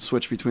 And you can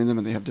switch between them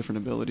and they have different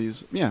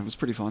abilities. Yeah, it was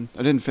pretty fun.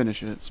 I didn't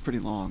finish it. It was pretty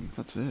long.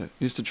 That's it. I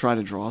used to try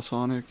to draw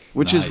Sonic,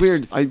 which is Nice.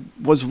 weird. I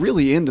was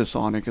really into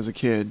Sonic as a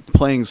kid,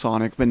 playing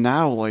Sonic, but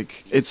now,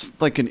 like, it's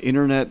like an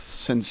internet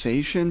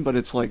sensation, but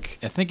it's like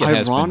I think it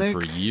ironic. has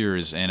been for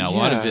years, and a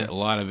lot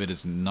Yeah. of it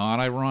is not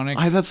ironic.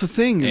 That's the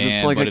thing. Is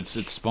it's like but it's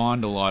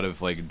spawned a lot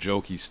of like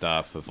jokey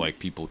stuff of like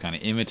people kind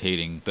of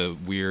imitating the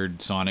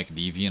weird Sonic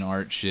deviant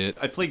art shit.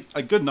 I played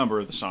a good number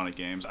of the Sonic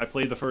games. I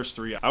played the first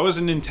 3. I was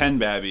a Nintendo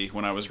babby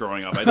when I was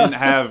growing up. I didn't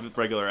have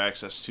regular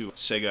access to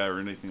Sega or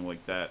anything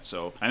like that,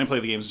 so I didn't play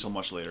the games until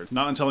much later.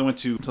 Not until I went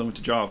to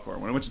Job Corps.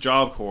 When I went to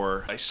Job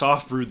Corps, I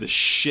soft brewed the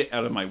shit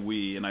out of my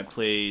Wii, and I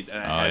played and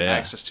I had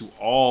access to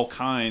all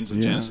kinds of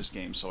Genesis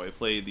games. So I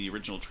played the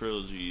original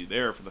trilogy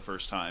there for the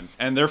first time,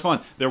 and they're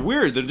fun. They're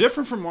weird. They're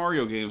different from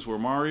Mario games, where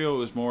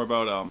Mario is more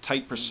about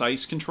tight,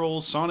 precise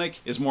controls. Sonic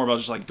is more about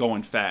just like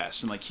going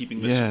fast and like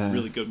keeping this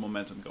really good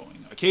momentum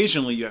going.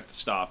 Occasionally you have to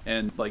stop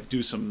and like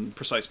do some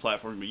precise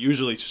platforming, but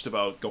usually it's just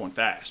about going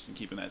fast and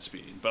keeping that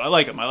speed. But I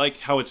like them. I like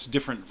how it's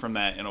different from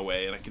that in a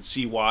way, and I can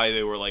see why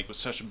they were like was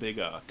such a big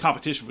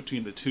competition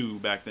between the two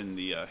back in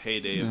the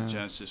heyday of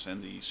Genesis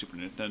and the Super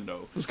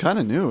Nintendo. It was kind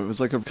of new. It was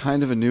like a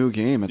kind of a new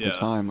game at the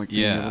time, like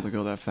being able to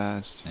go that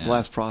fast.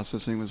 Blast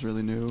processing was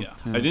really new.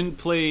 I didn't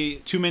play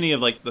too many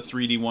of like the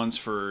 3D ones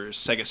for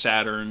Sega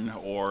Saturn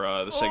or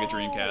the Sega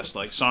Dreamcast,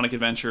 like Sonic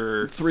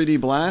Adventure. 3D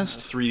Blast?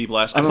 3D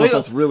Blast. I don't know if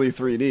that's really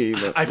 3D,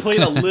 but... I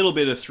played a little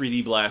bit of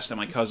 3D Blast at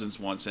my cousin's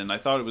once, and I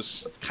thought it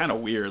was kind of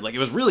weird. Like, it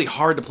was really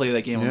hard to play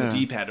that game on the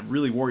D-pad. It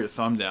really wore your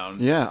thumb down.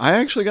 Yeah, I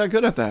actually got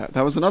good at that.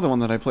 That was another one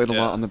that I played a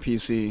lot on the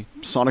PC.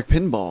 Sonic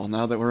Pinball,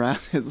 now that we're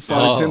at it.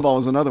 Sonic Pinball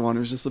was another one. It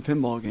was just a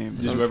pinball game.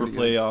 Did you ever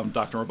play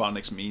Dr.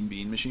 Robotnik's Mean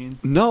Bean Machine?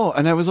 No,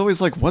 and I was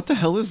always like, what the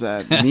hell is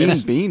that? Mean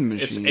Bean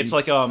Machine? It's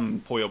like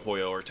Puyo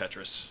Puyo or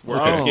Tetris.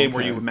 Where it's a game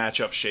where you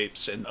match up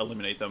shapes and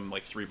eliminate them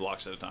like 3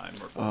 blocks at a time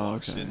or 4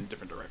 blocks in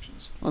different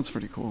directions. That's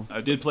pretty cool.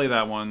 I did play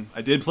that one.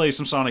 I did play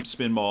some Sonic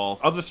Spinball.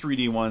 Of the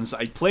 3D ones,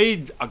 I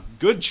played a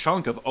good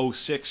chunk of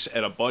 06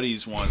 at a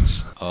buddy's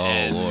once.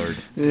 Lord.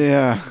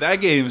 Yeah. That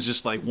game is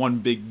just like one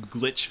big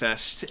glitch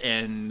fest,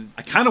 and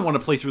I kind of want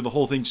to play through the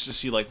whole thing just to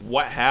see like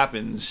what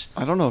happens.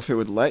 I don't know if it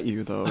would let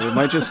you though. It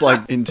might just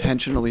like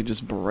intentionally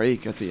just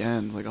break at the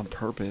end, like on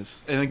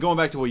purpose. And then going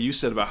back to what you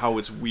said about how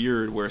it's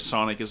weird where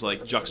Sonic is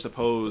like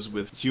juxtaposed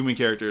with human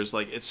characters,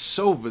 like it's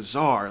so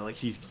bizarre. Like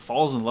he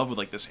falls in love with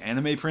like this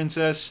anime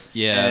princess.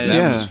 Yeah,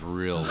 that was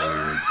real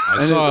weird.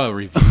 I saw a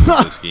review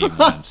of this game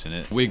once, and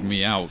it wigged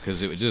me out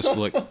because it would just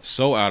look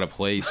so out of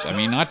place. I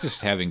mean, not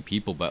just having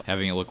people, but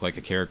having it look like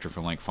a character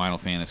from like Final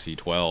Fantasy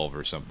 12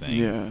 or something.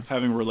 Yeah.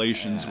 Having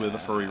relations with a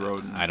furry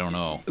rodent. I don't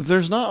know.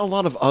 There's not a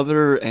lot of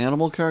other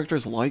animal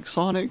characters like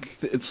Sonic.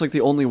 It's like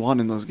the only one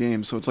in those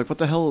games. So it's like, what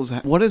the hell is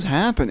what is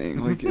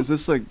happening? Like, is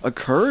this like a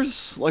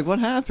curse? Like, what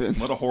happened?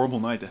 What a horrible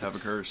night to have a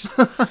curse.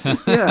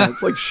 Yeah,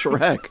 it's like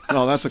Shrek.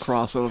 Oh, that's a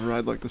crossover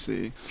I'd like to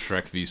see.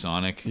 Shrek v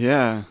Sonic.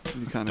 Yeah.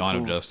 Dawn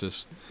of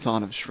Justice.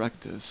 Dawn of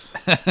Shrektus.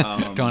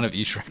 Dawn of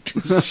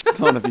E-Shrektus.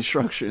 Dawn of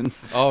Destruction.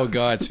 Oh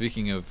god,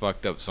 speaking of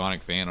fucked up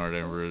Sonic fan art,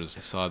 I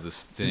saw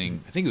this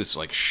thing. I think it was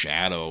like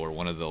Shadow or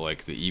one of the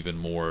like the even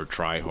more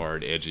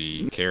try-hard,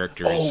 edgy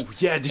characters. Oh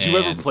yeah, did you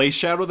ever play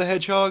Shadow the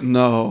Hedgehog?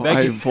 No,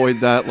 I avoid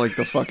that like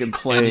the fucking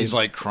plague. And he's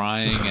like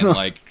crying, and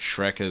like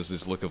Shrek has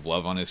this look of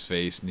love on his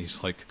face, and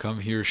he's like, "Come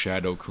here,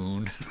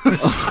 Shadow-kun."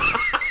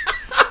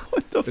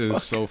 It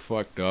is so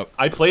fucked up.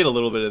 I played a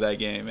little bit of that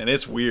game, and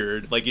it's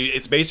weird. Like,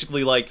 it's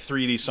basically like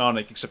 3D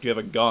Sonic, except you have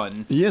a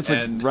gun. Yeah, it's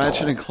like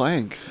Ratchet and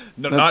Clank.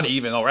 No, not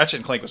even. Oh, Ratchet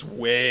and Clank was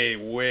way,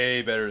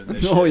 way better than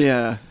this Oh, shit.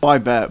 yeah. Oh, I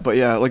bet. But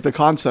yeah, like the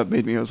concept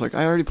made me, I was like,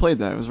 I already played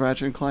that. It was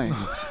Ratchet and Clank.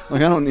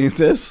 Like, I don't need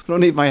this. I don't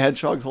need my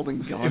hedgehogs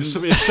holding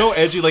guns. It's so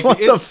edgy. Like, what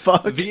the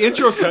fuck? The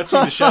intro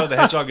cutscene to Shadow the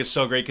Hedgehog is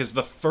so great, because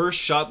the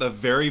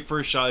very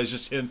first shot is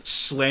just him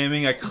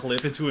slamming a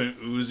clip into an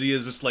Uzi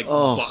as this, like,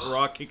 butt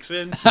rock kicks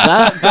in.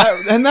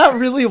 And that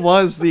really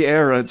was the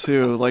era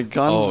too. Like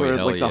guns were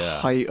like the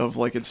height of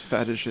like its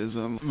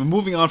fetishism.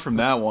 Moving on from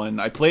that one,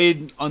 I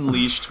played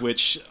Unleashed,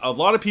 which a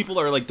lot of people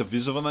are like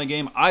divisive on that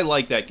game. I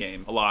like that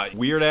game a lot.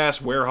 Weird ass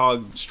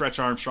werehog, Stretch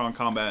Armstrong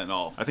combat and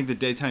all. I think the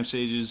daytime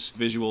stages,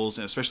 visuals,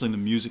 and especially the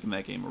music in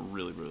that game are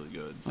really, really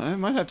good. I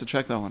might have to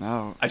check that one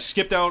out. I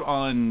skipped out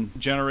on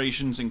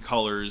Generations and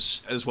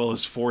Colors as well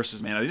as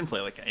Forces, man. I didn't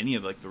play like any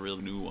of like the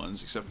really new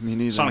ones except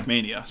Sonic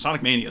Mania.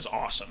 Sonic Mania is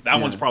awesome.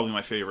 That one's probably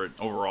my favorite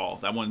overall.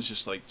 That one's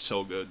just like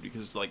so good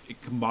because like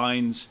it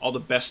combines all the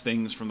best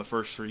things from the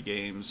first 3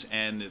 games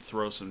and it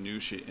throws some new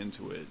shit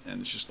into it, and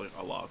it's just like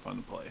a lot of fun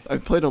to play. I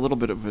played a little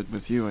bit of it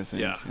with you, I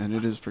think. Yeah. And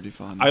it is pretty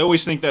fun. I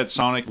always think that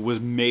Sonic was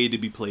made to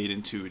be played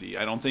in 2D.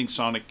 I don't think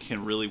Sonic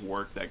can really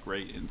work that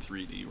great in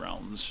 3D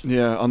realms.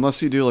 Yeah,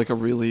 unless you do like a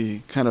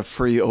really kind of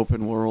free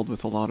open world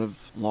with a lot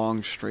of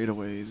long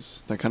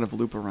straightaways that kind of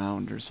loop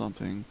around or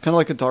something. Kind of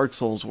like a Dark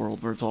Souls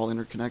world where it's all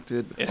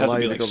interconnected. It has to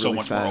be like so really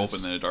much fast. more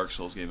open than a Dark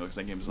Souls game, because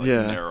that game is like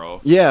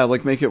narrow. Yeah,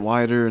 like make it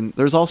wider. And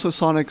there's also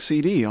Sonic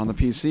CD on the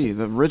PC,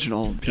 the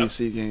original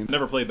PC game.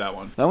 Never played that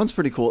one. That one's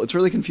pretty cool. It's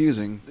really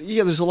confusing.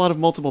 Yeah, there's a lot of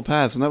multiple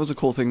paths, and that was a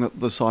cool thing that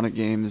the Sonic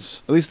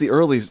games, at least the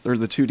early, or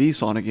the 2D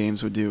Sonic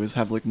games would do, is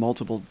have like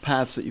multiple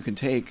paths that you can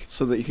take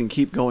so that you can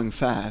keep going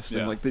fast.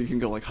 And like you can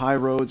go like high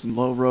roads and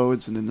low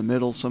roads and in the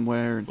middle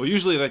somewhere. And well,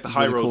 usually like the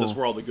high really roads cool. is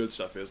where all the good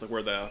stuff is, like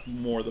where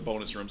the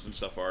bonus rooms and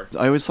stuff are.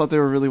 I always thought they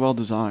were really well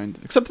designed,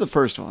 except for the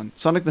first one.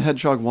 Sonic the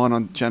Hedgehog 1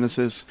 on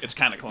Genesis. It's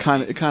kind of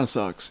clunky. It kind of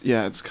sucks.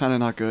 Yeah, it's kind of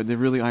not good. They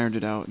really ironed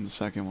it out in the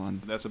second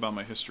one. That's about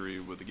my history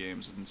with the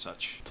games and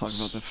such. Talk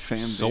about the fan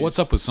base. So what's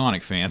up with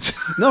Sonic fans?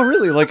 No,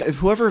 really, like, if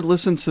whoever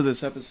listens to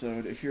this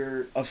episode, if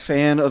you're a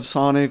fan of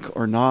Sonic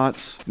or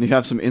not, and you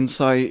have some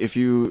insight, if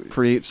you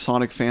create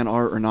Sonic fan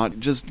art or not,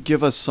 just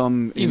give us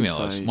some Email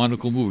insight. us,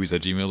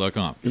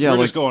 monoclemovies@gmail.com. Yeah, we're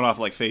like, just going off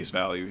like face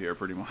value here,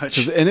 pretty much.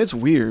 and it's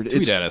weird.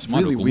 Tweet It's at us,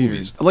 really Monocle weird.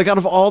 Movies. Like, out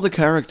of all the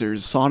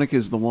characters, Sonic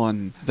is the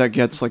one that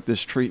gets, like,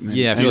 this treatment.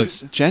 Yeah, I and feel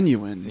it's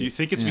genuine. Do you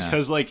think it's Yeah.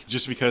 because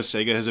because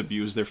Sega has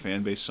abused their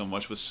fan base so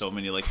much with so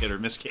many like hit or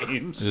miss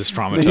games? Just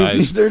Maybe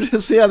traumatized. they're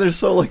just, they're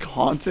so, like,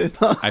 haunted.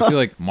 I feel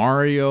like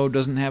Mario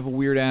doesn't have a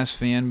weird ass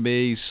fan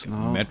base. No.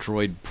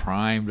 Metroid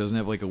Prime doesn't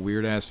have like a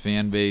weird ass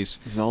fan base.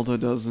 Zelda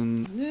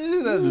doesn't.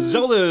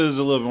 Zelda is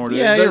a little more.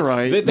 Yeah, you're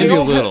right. They Maybe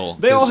all a little,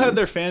 They all 'cause- have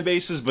their fan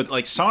bases, but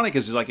like Sonic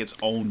is like its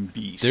own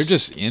beast. They're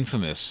just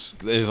infamous.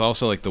 There's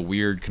also like the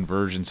weird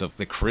convergence of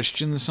the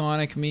Christian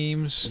Sonic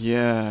memes.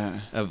 Yeah.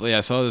 Yeah,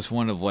 I saw this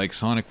one of like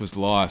Sonic was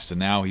lost and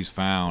now he's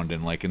found,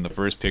 and like in the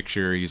first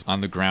picture he's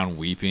on the ground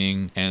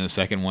weeping, and in the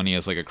second one he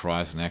has like a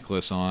cross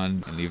necklace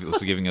on and he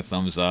was giving a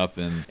thumbs up,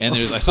 and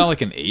I saw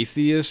like an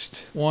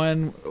atheist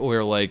one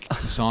where like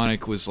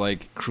Sonic was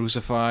like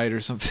crucified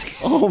or something.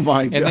 Oh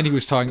my god. And then he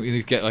was talking,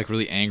 he'd get like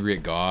really angry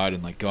at God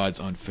and like God's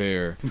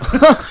unfair.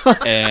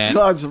 And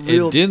God's a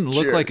real it didn't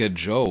look jerk. like a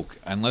joke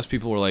unless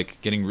people were like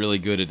getting really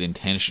good at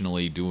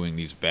intentionally doing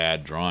these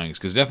bad drawings.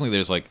 Because definitely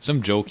there's like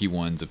some jokey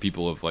ones of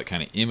people of like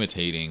kind of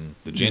imitating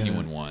the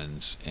genuine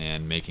ones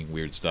and making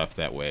weird stuff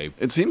that way.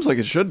 It seems like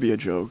it should be a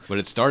joke. But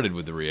it started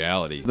with the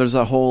reality. There's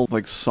that whole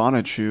like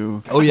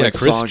Sonichu. Oh yeah, like,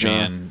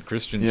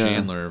 Christian Yeah.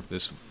 Chandler,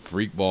 this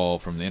freak ball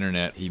from the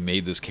internet. He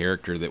made this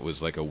character that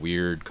was like a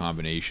weird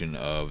combination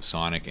of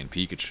Sonic and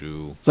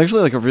Pikachu. It's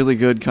actually like a really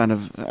good kind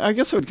of, I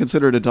guess I would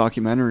consider it a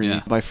documentary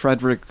Yeah. by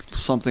Frederick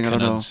something, I don't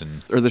know.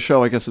 Knudsen. Or the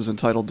show, I guess, is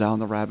entitled Down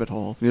the Rabbit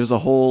Hole. There's a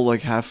whole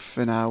like half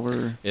an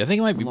hour. Yeah, I think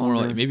it might be more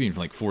Longer. like maybe even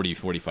like 40,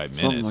 45 minutes.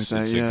 Something like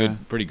that, it's yeah. a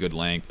good, pretty good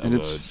length And of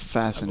it's a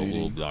fascinating.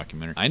 little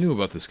documentary. I knew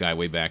about this guy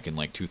way back in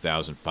like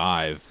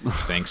 2005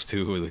 thanks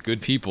to the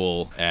good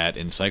people at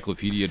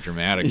Encyclopedia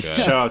Dramatica.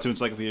 Shout out to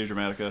Encyclopedia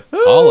Dramatica.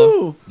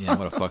 Holla. Yeah,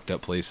 what a fucked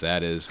up place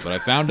that is. But I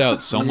found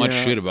out so much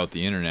Yeah. shit about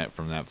the internet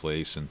from that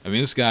place. And I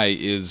mean, this guy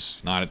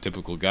is not a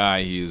typical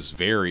guy. He is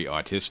very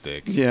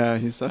autistic. Yeah,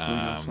 he's definitely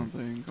got Um,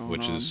 something going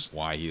which on. is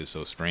why he is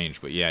so strange.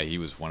 But yeah, he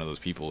was one of those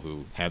people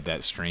who had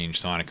that strange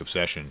Sonic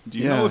obsession. Do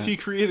you know if he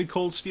created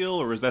Cold Steel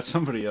or is that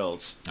somebody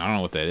else? I don't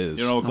know what that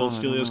is. You know what Cold Oh, I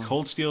Steel don't is? know.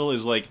 Cold Steel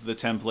is like the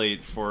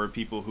template for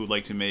people who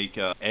like to make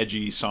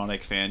edgy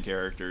Sonic fan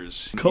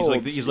characters.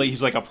 Cold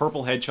He's like a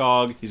purple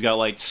hedgehog. He's got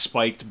like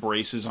spiked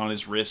braces on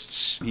his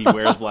wrists. He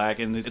wears black,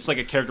 and it's like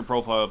a character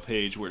profile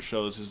page where it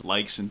shows his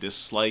likes and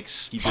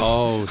dislikes. He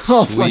Oh,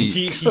 Oh my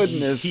sweet.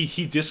 goodness.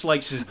 He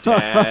dislikes his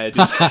dad.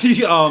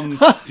 He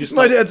dislikes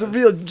My dad's a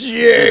real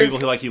jerk.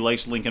 people he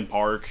likes Linkin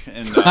Park,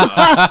 and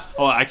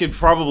I could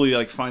probably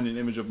like find an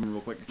image of him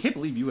real quick. I can't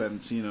believe you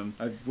haven't seen him.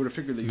 I would have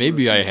figured that you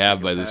Maybe would I seen have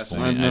some by this capacity.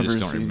 point. I've I never just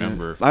don't seen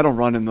remember. it. I don't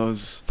run in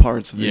those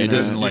parts of the Yeah, it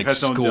internet. doesn't like You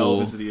guys don't delve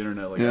school. into the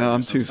internet like Yeah, I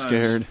I'm do too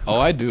sometimes. scared. Oh,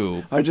 I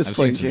do. I just I've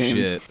play seen some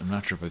games. shit. I'm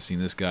not sure if I've seen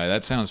this guy.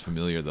 That sounds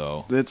familiar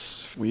though.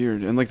 It's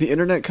weird. And like the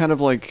internet kind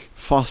of like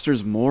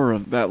fosters more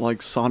of that like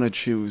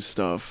Sonichu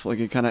stuff. Like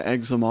it kind of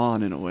eggs them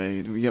on in a way.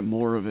 And we get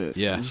more of it.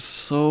 Yeah. It's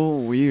so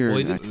weird. Well,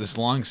 he did this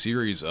long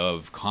series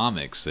of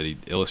comics that he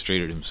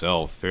illustrated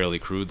himself fairly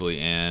crudely,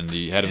 and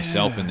he had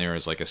himself in there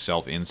as like a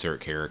self-insert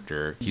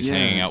character. He's Yeah.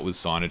 hanging out with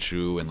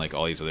Sonichu and like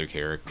all these other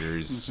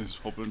characters. Just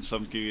hoping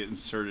some could get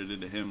inserted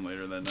into him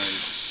later that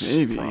night.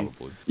 Maybe.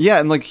 Probably. Yeah,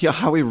 and like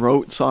how he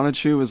wrote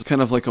Sonichu is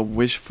kind of like a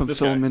wish guy.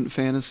 fulfillment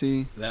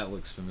fantasy. That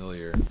looks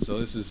familiar. So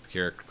this is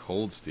character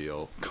Cold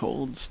Steel.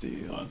 Cold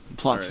Steel. Plot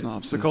Plot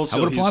synopsis. So Cold How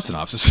Steel, about a plot he's-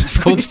 synopsis?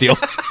 Cold Steel.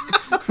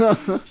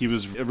 He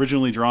was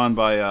originally drawn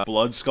by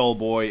Blood Skull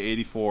Boy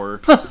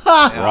 84.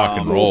 Rock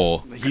and roll.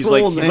 He's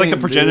Cool like the name,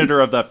 progenitor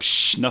of the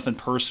psh, nothing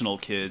personal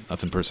kid.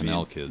 Nothing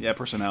personnel, kid. Yeah,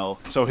 personnel.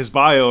 So his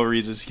bio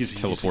reads is he's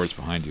Teleports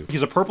behind you.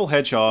 He's a purple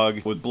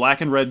hedgehog with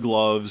black and red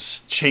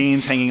gloves,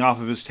 chains hanging off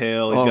of his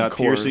tail. He's Oh, got of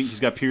course. piercing. He's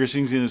got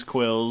piercings in his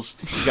quills.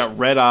 He's got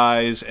red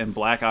eyes and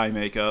black eye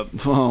makeup.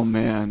 Oh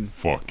man.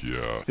 Fuck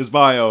yeah. His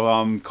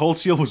bio: Cold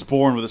Steel was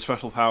born with a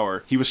special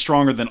power. He was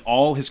stronger than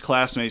all his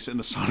classmates in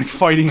the Sonic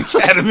Fighting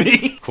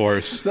Academy. Of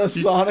course. The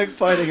Sonic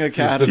Fighting He's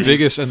Academy. the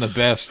biggest and the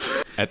best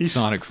at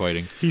Sonic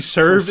fighting. He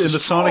served in the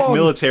Sonic Strong.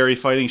 military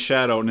fighting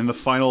Shadow, and in the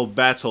final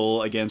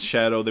battle against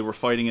Shadow, they were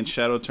fighting, and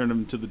Shadow turned him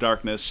into the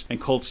darkness, and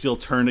Cold Steel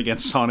turned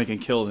against Sonic and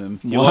killed him.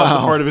 He lost a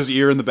Wow. part of his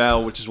ear in the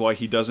battle, which is why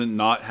he doesn't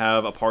not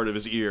have a part of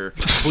his ear.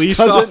 Please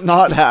Does stop. it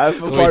not have?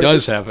 a So he part of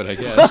does this- have it, I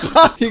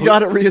guess. He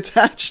got it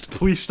reattached.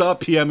 Please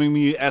stop PMing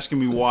me, asking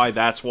me why.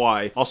 That's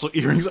why. Also,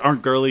 earrings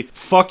aren't girly.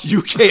 Fuck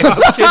you,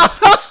 Chaos Kid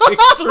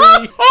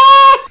 663.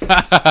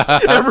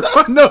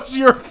 Everyone knows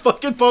you're a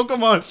fucking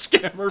Pokemon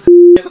scammer.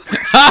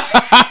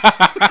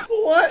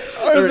 What?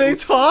 are they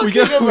talking we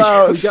got,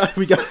 about?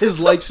 we got his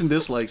likes and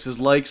dislikes. His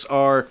likes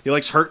are he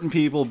likes hurting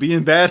people,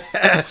 being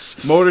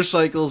badass,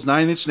 motorcycles,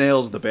 Nine Inch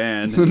Nails, the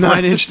band,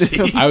 Nine Inch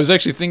Nails. I was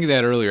actually thinking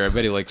that earlier. I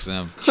bet he likes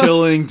them.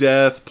 killing,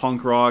 death,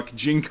 punk rock,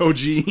 Jinko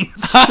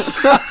jeans,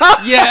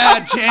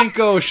 Yeah,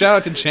 Janko. Shout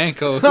out to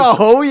Janko.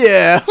 Oh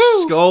yeah.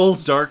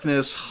 skulls,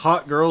 darkness,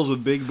 hot girls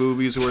with big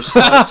boobies who are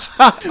sluts,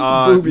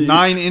 Boobies.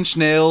 9 Inch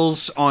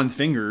Nails on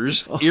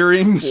fingers,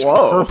 earrings,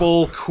 Whoa.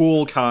 purple,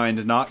 cool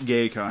kind, not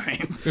gay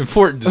kind.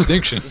 Important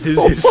distinction.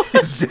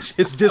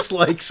 His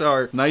dislikes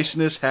are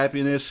niceness,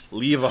 happiness,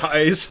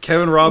 Levi's,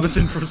 Kevin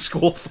Robinson from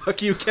school.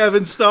 Fuck you,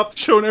 Kevin. Stop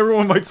showing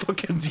everyone my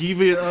fucking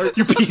DeviantArt,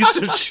 you piece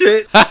of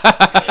shit.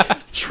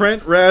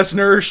 Trent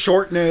Reznor,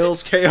 short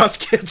nails, Chaos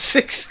Kid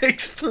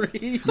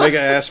 663, mega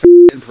ass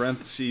in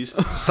parentheses,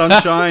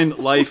 sunshine,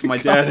 life, my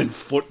dad, and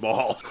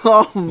football.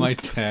 My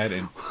dad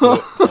in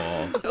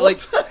football. Like,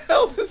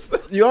 Hell is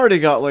that? You already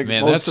got like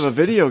Man, most that's- of a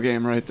video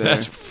game right there.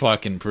 That's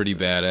fucking pretty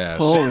badass.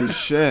 Holy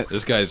shit.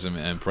 This guy's an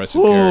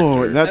impressive Oh,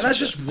 character. and that's that's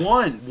just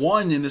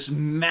one in this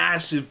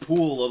massive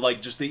pool of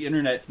like just the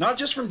internet, not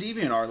just from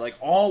DeviantArt, like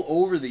all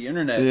over the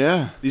internet.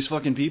 yeah. These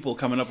fucking people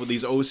coming up with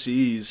these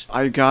OCs.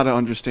 I gotta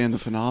understand the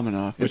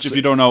phenomena. Which, It's- if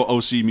you don't know,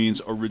 OC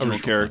means original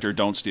character,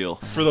 don't steal.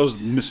 For those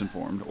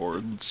misinformed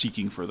or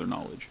seeking further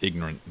knowledge.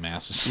 Ignorant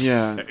masses.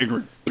 yeah.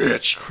 Ignorant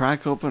bitch.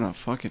 Crack open a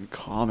fucking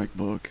comic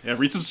book. Yeah,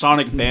 read some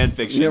Sonic fan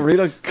fiction. Yeah, read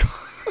a.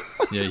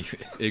 Yeah, you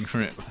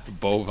ignorant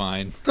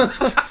bovine.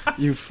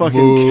 You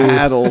fucking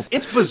cattle.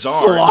 It's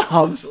bizarre.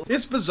 Slobs.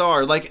 It's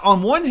bizarre. Like,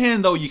 on one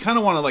hand, though, you kind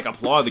of want to, like,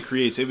 applaud the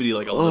creativity,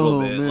 like, a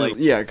little bit. Man. Like,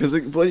 Yeah, because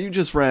what you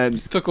just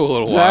read, Took a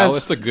little while.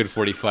 That's- That's a good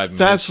 45 minutes.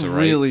 that's to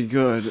write. really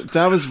good.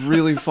 That was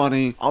really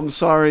funny. I'm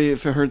sorry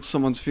if it hurts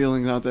someone's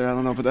feelings out there. I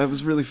don't know, but that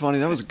was really funny.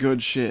 That was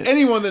good shit.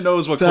 anyone that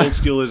knows what That- Cold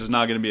Steel is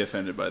not going to be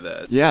offended by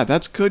that. Yeah,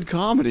 that's good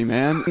comedy,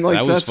 man. Like,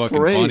 that was that's fucking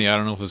great. funny. I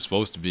don't know if it was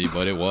supposed to be,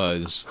 but it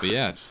was. But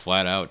yeah,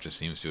 flat out just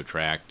seems to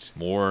attract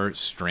more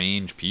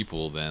strange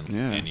people than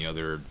Yeah. any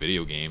other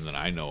video game that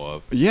I know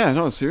of. Yeah,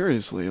 no,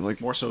 seriously. Like,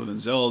 More so than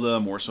Zelda,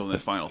 more so than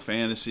Final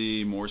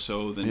Fantasy, more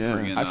so than Yeah.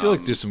 friggin', I feel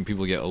like there's some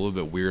people get a little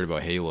bit weird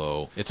about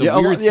Halo. It's a yeah,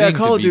 weird yeah, thing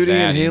Call to of be Duty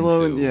that and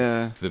Halo, into.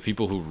 yeah. The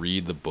people who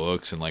read the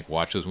books and like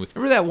watch those movies.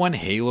 Remember that one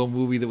Halo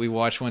movie that we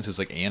watched once? It was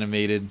like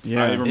animated.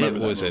 Yeah. I remember It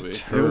that was a movie.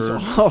 It was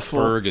turd awful.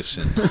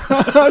 Ferguson.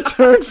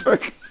 Turn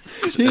Ferguson.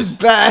 He's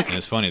back. And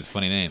it's funny. It's a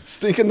funny name.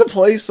 Stinking the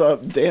place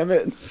up, damn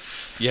it.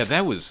 Yeah,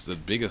 that was the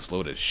biggest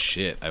load of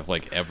shit I've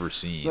like ever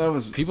seen. That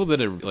was- people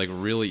that are like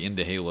really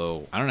into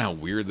Halo. I don't know how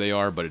weird they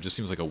are, but it just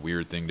seems like a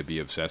weird thing to be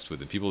obsessed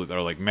with. And people that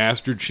are like,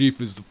 Master Chief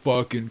is the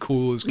fucking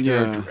coolest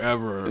character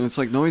ever. And it's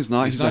like, no, he's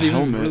not. He's He's, not a even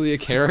helmet. really a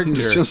character.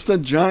 He's just a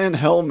giant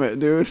helmet,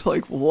 dude.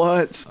 Like,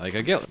 what? Like,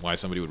 I get why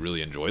somebody would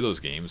really enjoy those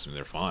games and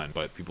they're fun,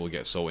 but people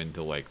get so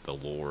into like the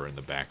lore and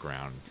the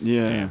background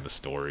Yeah. and the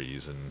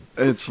stories, and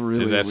It's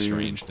really that's weird.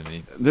 strange to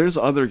me. There's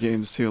other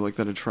games too, like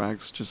that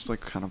attracts just like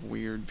kind of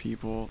weird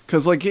people.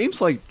 Cause like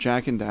games like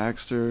Jack and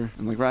Daxter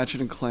and like Ratchet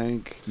and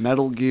Clank,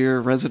 Metal Gear,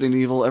 Resident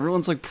Evil,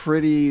 everyone's like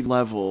pretty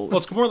level. Well,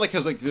 it's more like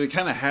because like they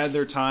kind of had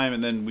their time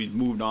and then we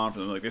moved on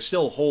from them. Like they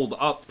still hold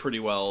up pretty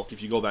well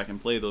if you go back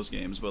and play those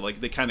games, but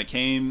like they kind of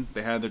came,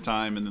 they had their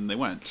time, and then they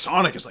went.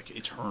 Sonic is like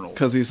eternal.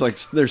 Because he's like,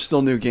 there's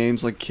still new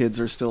games, like kids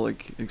are still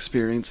like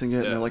experiencing it,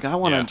 and Yeah. they're like, I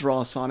want to Yeah.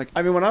 draw Sonic.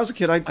 I mean, when I was a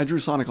kid, I drew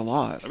Sonic a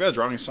lot. I've got a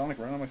drawing of Sonic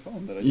right on my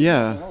phone that I did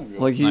Yeah, not long ago.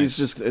 like he's Nice.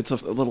 just, it's a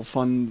little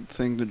fun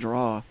thing to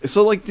draw.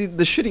 So like the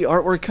shitty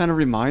artwork kind of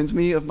reminds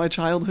me of my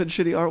childhood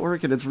shitty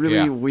artwork, and it's really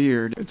Yeah.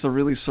 weird. It's a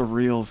really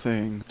surreal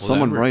thing. Well,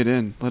 Someone that- write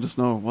in, let us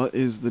know, what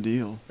is the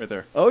deal? right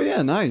there. Oh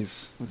yeah,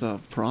 nice. With a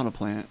piranha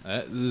plant.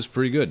 That is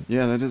pretty good.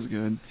 Yeah, that is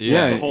good.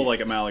 Yeah, It's a whole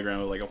like amalgam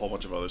with like a whole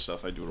bunch of other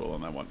stuff I doodle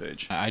on that one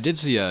page. I did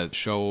see a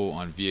show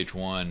on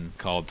VH1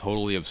 called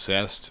Totally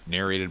Obsessed,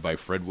 narrated by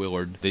Fred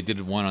Willard. They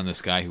did one on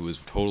this guy who was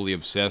totally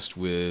obsessed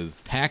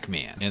with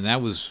Pac-Man, and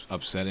that was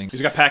upsetting.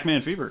 He's got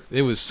Pac-Man fever.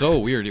 It was so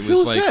weird. It Feel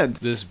was his like head.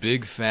 this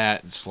big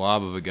fat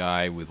slob of a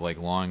guy with like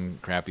long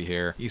crappy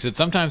hair. He said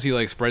sometimes he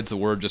like spreads the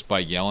word just by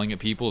yelling at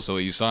people. So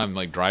you saw him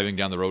like driving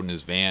down the road in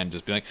his van,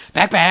 just being like,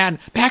 Pac-Man,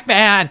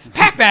 Pac-Man,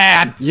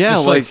 Pac-Man. Yeah,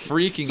 just, like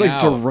freaking it's like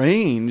out.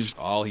 deranged.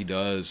 All he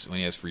does when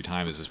he has free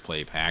time is just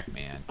play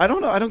Pac-Man. I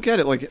don't know. I don't get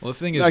it. Like, Well, the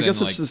thing is, I guess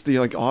then, it's like- just the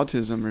like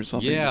autism or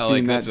something. Yeah, being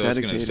like that's that what I was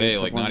gonna dedicated say.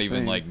 to Like one not even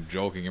thing. like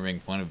joking or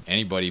making fun of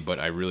anybody, but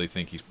I really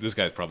think this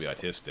guy's probably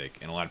autistic,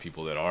 and a lot of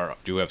people that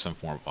do have some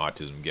form of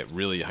autism get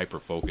really hyper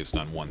focused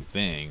on one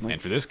thing. Like-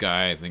 And for this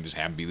guy, I think just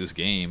happened to be this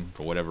game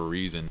for whatever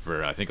reason.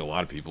 For I think a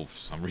lot of people, for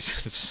some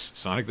reason, it's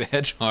Sonic the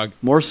Hedgehog.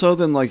 More so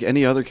than like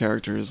any other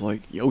characters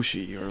like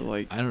Yoshi or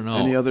like I don't know.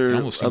 any It other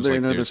almost seems like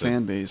other there's a-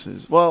 fan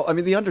bases. Well, I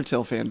mean the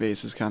Undertale fan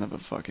base is kind of a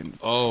fucking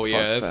Oh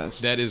yeah, fuck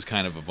fest. that is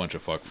kind of a bunch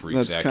of fuck freaks.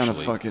 That's actually. kind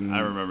of fucking. I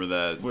remember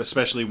that,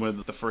 especially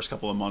when the first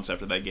couple of months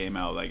after that game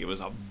out, like it was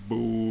a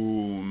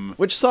boom boom.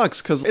 Which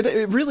sucks, because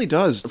it really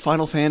does.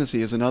 Final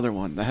Fantasy is another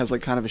one that has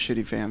like kind of a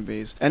shitty fan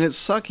base. And it's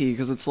sucky,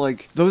 because it's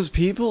like, those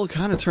people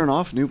kind of turn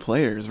off new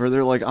players, where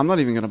they're like, I'm not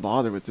even going to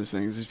bother with this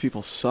thing, these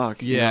people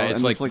suck. Yeah, you know?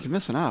 it's And like you're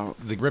missing out.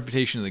 The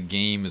reputation of the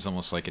game is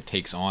almost like it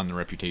takes on the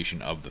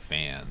reputation of the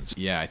fans.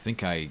 Yeah, I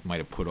think I might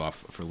have put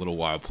off for a little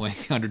while playing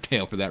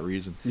Undertale for that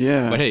reason.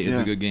 Yeah. But hey, it's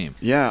yeah. a good game.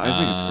 Yeah, I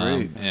think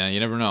it's great. Yeah, you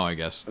never know, I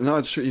guess. No,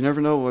 it's true. You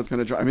never know what's going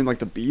to drive. I mean, like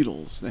the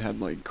Beatles, they had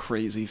like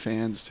crazy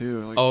fans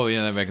too. Like, Oh,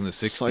 yeah, back in the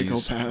 60s.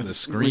 Psychopaths. The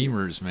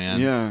Screamers, man.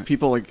 yeah,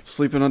 people like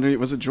sleeping underneath.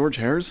 Was it George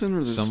Harrison or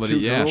this Somebody, two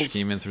yeah, girls? she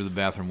came in through the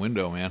bathroom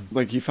window, man.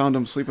 Like he found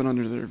them sleeping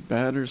under their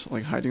bed or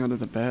like hiding under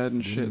the bed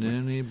and shit. Did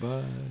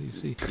anybody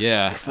see?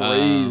 Yeah.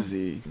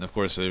 Crazy. Of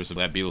course, there's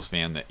that Beatles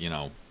fan that,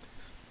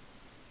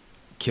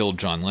 killed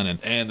John Lennon.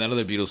 And that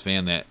other Beatles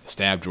fan that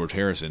stabbed George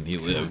Harrison. He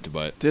lived,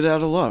 but... Did it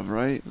out of love,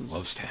 right?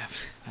 Love stab.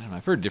 I don't know.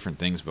 I've heard different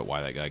things about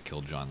why that guy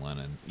killed John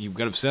Lennon. He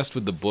got obsessed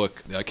with the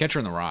book Catcher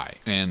in the Rye.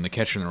 And the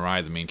Catcher in the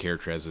Rye, the main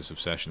character has this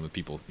obsession with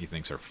people he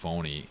thinks are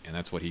phony. And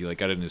that's what he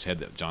got in his head,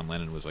 that John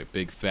Lennon was like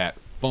big, fat,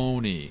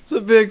 phony. It's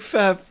a big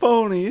fat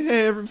phony.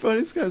 Hey,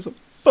 everybody, this guy's a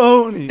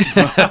phony.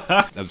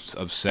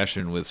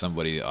 Obsession with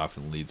somebody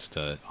often leads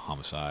to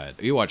homicide.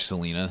 You watch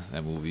Selena,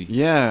 that movie.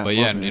 Yeah. But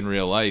yeah, love it. in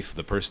real life,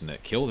 the person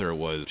that killed her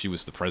she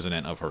was the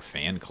president of her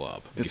fan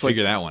club. You It's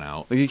figure like- that one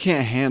out. Like you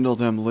can't handle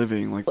them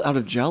living like out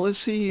of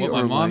jealousy. What or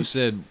my mom like,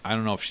 said, I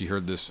don't know if she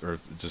heard this or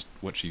just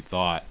what she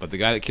thought, but the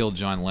guy that killed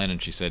John Lennon,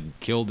 she said,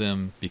 killed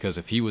him because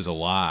if he was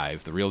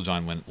alive, the real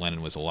John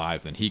Lennon was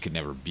alive, then he could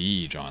never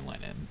be John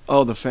Lennon.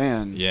 Oh, the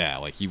fan. Yeah,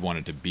 like he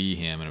wanted to be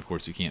him, and of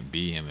course you can't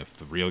be him if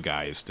the real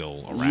guy is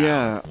still around.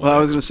 Yeah. Well, I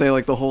was gonna say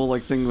like the whole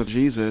like thing with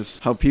Jesus,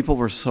 how people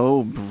were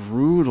so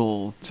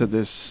brutal to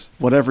this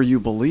whatever you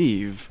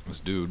believe. This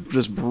dude.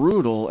 Just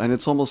brutal, and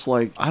it's almost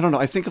like I don't know.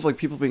 I think of like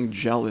people being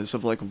jealous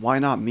of like, why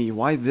not me?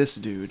 Why this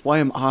dude? Why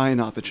am I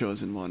not the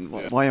chosen one?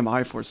 Why am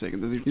I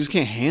forsaken? You just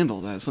can't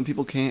handle that. Some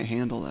people can't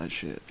handle that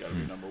shit. Gotta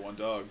be number one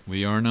dog.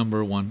 We are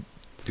number one.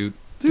 Dude.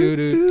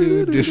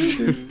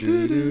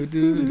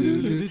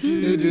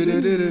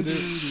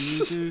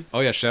 Oh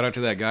yeah, shout out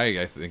to that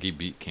guy. I think he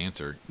beat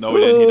cancer. No,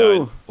 he didn't. He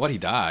died. What, he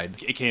died?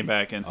 It came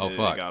back and Oh, it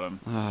fuck. got him.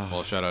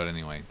 Well, shout out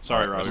anyway.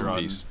 Sorry, Rest Robbie in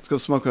Rotten. peace. Let's go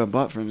smoke a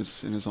butt in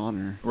his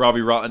honor.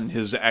 Robbie Rotten,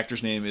 his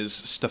actor's name is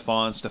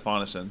Stefan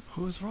Stefanison.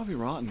 Who is Robbie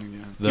Rotten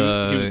again?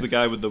 He was the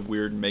guy with the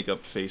weird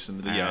makeup face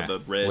and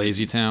the red.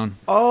 Lazy Town.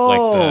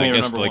 Oh, I You're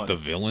guess number like one. the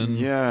villain.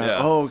 yeah. Yeah.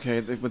 Oh,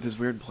 okay. With his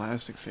weird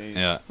plastic face.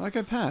 Yeah. Like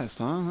I passed,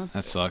 huh?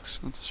 That sucks.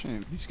 That's a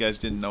shame. These guys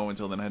didn't know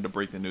until then. I had to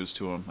break the news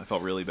to him. I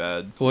felt really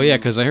bad. Well, yeah,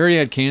 because I heard he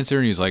had cancer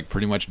and he was like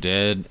pretty much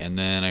dead, and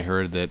then I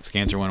heard that his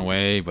cancer went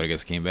away, but I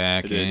guess it came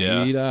back It did, and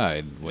yeah. he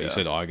died. Well, Yeah. you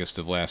said August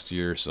of last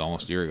year, so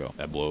almost a year ago.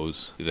 That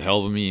blows. He's a hell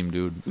of a meme,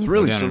 dude. It was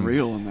really Go down in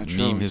surreal in that show.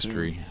 Meme too.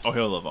 history. Oh,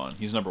 he'll live on.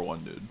 He's number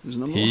one, dude. He was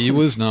number He one.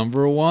 was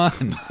number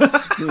one.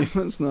 He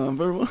was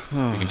number one.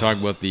 We can talk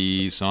about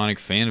the Sonic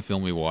fan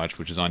film we watched,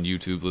 which is on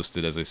YouTube,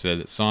 listed, as I said,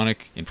 it's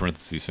Sonic, in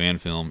parentheses, fan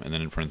film, and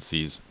then in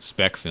parentheses,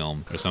 spec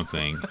film, or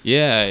something.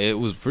 Yeah, it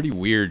was pretty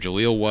weird.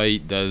 Jaleel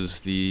White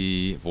does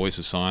the voice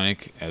of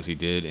Sonic, as he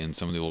did in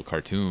some of the old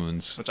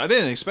cartoons. Which I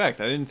didn't expect.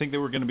 I didn't think they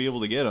were going to be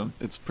able to get him.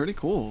 It's pretty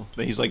cool.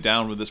 But he's like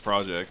down with this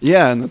project.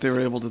 Yeah, and that they were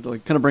able to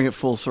like kind of bring it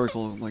full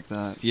circle like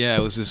that. Yeah,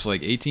 it was this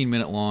like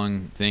 18-minute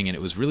long thing, and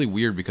it was really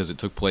weird because it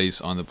took place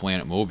on the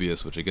planet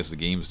Mobius, which I guess the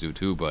games do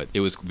too, but it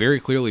was very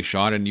clearly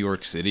shot in New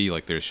York City.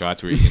 Like there's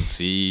shots where you can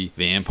see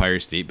the Empire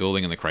State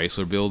Building and the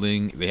Chrysler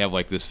Building. They have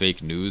like this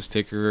fake news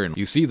ticker, and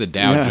you see the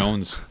Dow Yeah.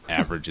 Jones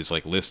average is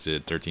like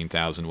listed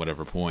 13,000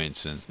 whatever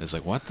points, and it's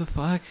like, what the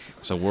fuck?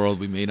 It's a world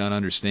we may not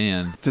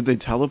understand. Did they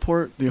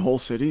teleport the whole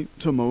city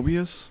to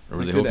Mobius? Or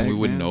were Like, they did hoping we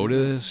wouldn't Eggman?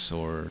 notice?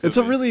 Or It's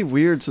a really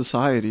weird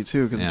society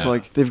too, because it's Yeah.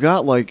 like they've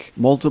got like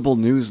multiple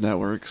news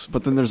networks,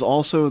 but then there's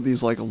also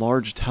these like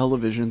large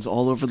televisions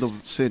all over the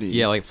city.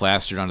 yeah, like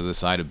plastered onto the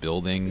side of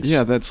buildings.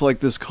 Yeah, that's like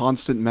this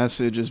constant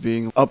message is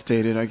being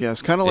updated, I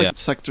guess. Kind of like Yeah.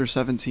 Sector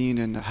 17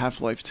 and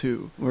Half-Life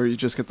 2, where you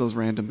just get those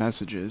random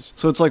messages.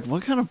 So it's like,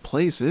 what kind of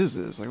place is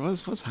this? Like,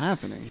 what's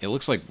happening? It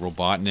looks like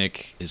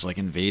Robotnik is like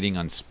invading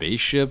on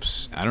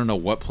spaceships. I don't know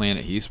what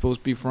planet he's supposed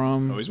to be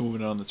from. Oh, he's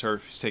moving on the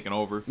turf. He's taking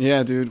over.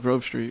 Yeah, dude,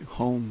 Grove Street,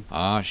 home.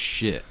 Ah,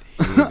 shit.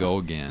 Here we go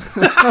again.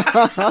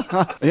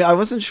 Yeah, I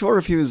wasn't sure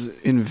if he was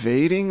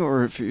invading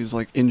or if he was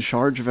like in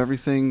charge of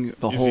everything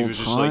the If whole he was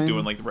time. just like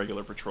doing like the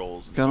regular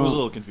patrols. It Kinda- was a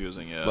little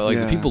confusing, yeah. But like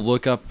Yeah. the people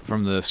look up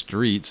from the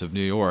streets of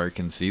New York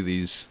and see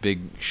these big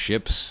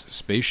ships,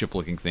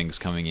 spaceship-looking things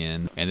coming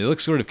in, and they look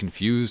sort of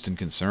confused and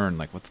concerned,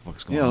 like what the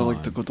fuck's going Yeah, on?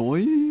 like the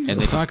Godoy. And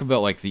they talk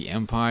about like the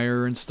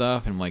Empire and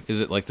stuff, and I'm like, is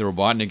it like the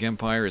Robotnik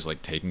Empire is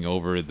like taking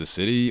over the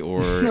city,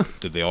 or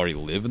did they already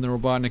live in the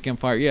Robotnik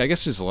Empire? Yeah, I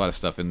guess there's a lot of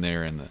stuff in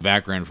there, and the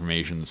background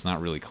information that's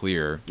not really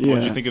clear. Yeah. What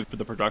did you think of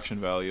the production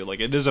value? Like,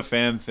 it is a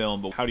fan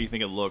film, but how do you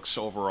think it looks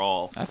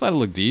overall? I thought it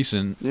looked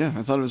decent. Yeah,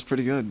 I thought it was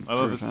pretty good I for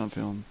love a the- fan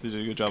film. They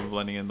did a good job of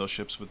blending in those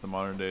ships with the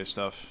modern day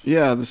stuff.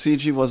 Yeah, the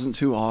CG wasn't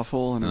too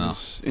awful, and it No.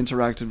 was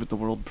interacted with the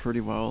world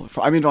pretty well.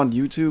 I mean, on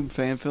YouTube,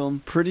 fan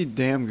film, pretty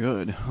damn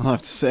good, I'll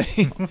have to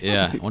say.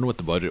 Yeah, I wonder what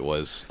the budget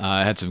was.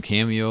 I had some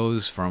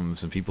cameos from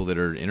some people that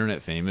are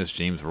internet famous.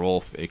 James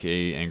Rolfe,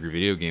 aka Angry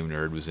Video Game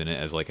Nerd, was in it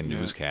as like a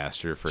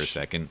newscaster for a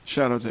second.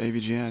 Shout out to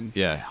AVGN.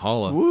 Yeah,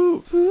 holla.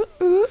 Woo!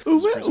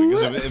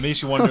 Because it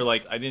makes you wonder,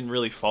 like, I didn't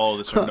really follow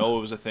this or know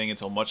it was a thing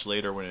until much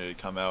later when it had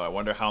come out. I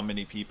wonder how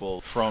many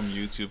people from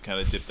YouTube kind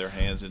of dipped their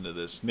hands into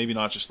this. Maybe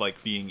not just,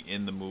 like, being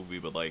in the movie,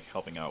 but, like,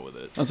 helping out with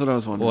it. That's what I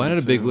was wondering. Well, I had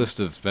a big too. list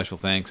of special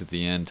thanks at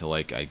the end to,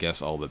 like, I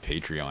guess all the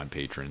Patreon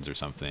patrons or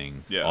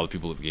something. Yeah. All the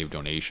people that gave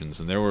donations,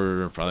 and there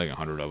were probably like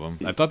 100 of them.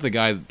 I thought the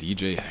guy,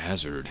 DJ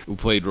Hazard, who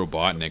played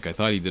Robotnik, I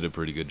thought he did a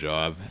pretty good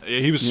job. Yeah,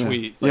 he was Yeah.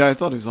 sweet. Yeah, I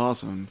thought it was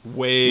awesome.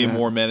 Way Yeah.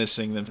 more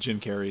menacing than Jim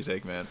Carrey's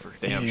Eggman, for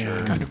damn Yeah.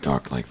 sure. Kind of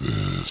talk like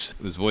this.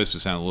 His voice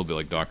would sound a little bit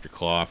like Dr.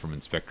 Claw from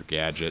Inspector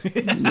Gadget.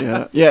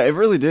 Yeah, it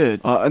really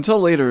did. Until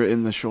later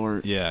in the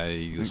short. Yeah,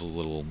 he was a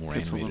little more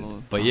Gets a animated.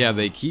 little- But yeah,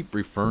 they keep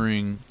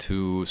referring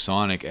to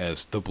Sonic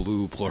as the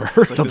Blue Blur.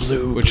 The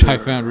Blue Which I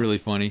Blur. found really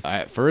funny.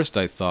 At first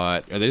I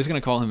thought, are they just going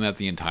to call him that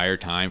the entire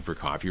time for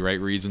copyright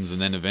reasons?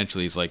 And then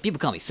eventually he's like, People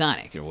call me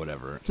Sonic. or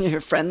whatever. You're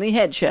a friendly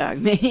hedgehog.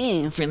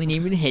 Friendly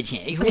neighborhood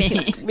hedgehog.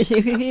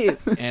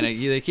 And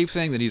they keep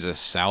saying that he's a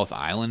South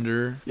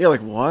Islander. Yeah,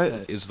 like what?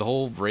 Is the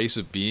whole race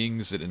of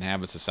beings that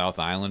inhabits the South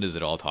Island, is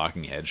it all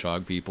talking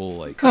hedgehog people?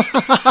 Like,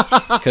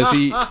 because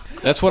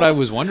that's what I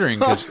was wondering,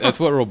 because that's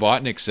what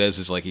Robotnik says,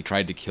 is like he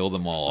tried to kill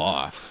them all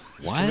off.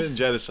 He's What? committing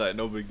genocide,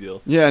 no big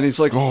deal. Yeah, and he's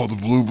like, Oh, the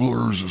blue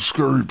blurs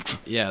escaped.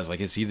 Yeah, it's like,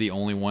 is he the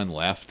only one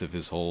left of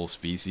his whole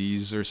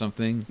species or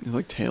something?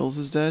 like Tails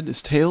is dead.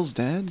 Is Tails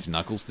dead? Is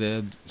Knuckles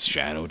dead? Is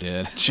Shadow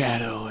dead?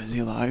 Shadow, is he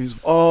alive?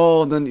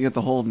 Oh, then you get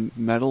the whole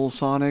Metal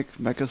Sonic,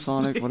 Mecha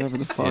Sonic, whatever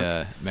the fuck.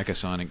 Yeah,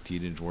 Mechasonic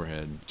Teenage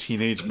Warhead.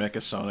 Teenage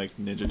Mechasonic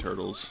Ninja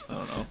Turtles. I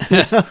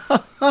don't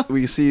know.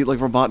 We see like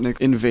Robotnik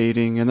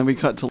invading, and then we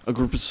cut to a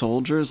group of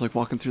soldiers like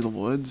walking through the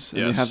woods,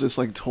 and Yes. they have this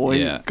like toy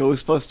Yeah.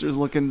 Ghostbusters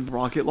looking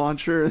rocket launcher.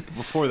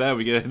 Before that,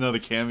 we get another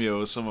cameo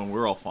of someone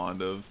we're all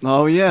fond of.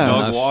 Oh yeah,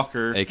 Doug Nos-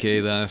 Walker.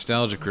 A.k.a. the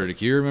Nostalgia Critic.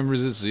 He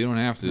remembers it, so you don't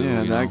have to.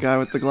 yeah, you that know. guy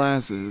with the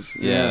glasses.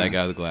 Yeah, that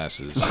guy with the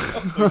glasses.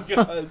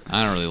 God.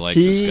 I don't really like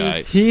this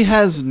guy. He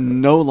has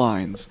no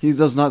lines. He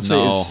does not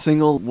say No. a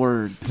single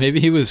word.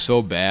 Maybe he was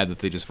so bad that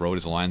they just wrote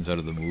his lines out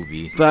of the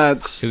movie.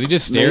 That's Because he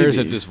just stares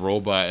maybe. at this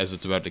robot as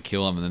it's about to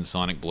kill him, and then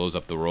Sonic blows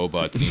up the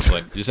robots, and he's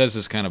like, just has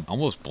this kind of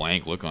almost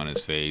blank look on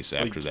his face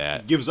after He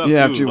that. gives up, Yeah,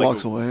 too. after he like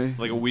walks a, away.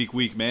 Like a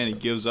weak man, he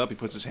gives up, he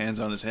puts his hands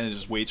on his head and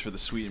just waits for the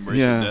sweet embrace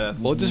Yeah. of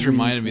death. Well, it just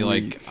reminded me,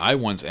 Weak. like, I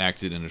once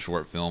acted in a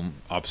short film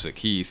opposite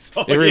Keith.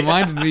 Oh, It yeah.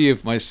 reminded me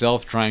of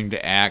myself trying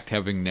to act,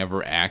 having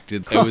never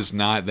acted. It was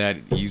not that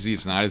easy.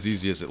 It's not as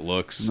easy as it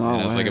looks. No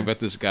and I was like, I way. bet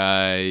this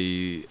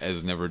guy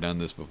has never done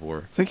this before.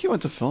 I think he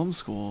went to film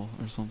school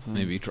or something.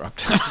 Maybe he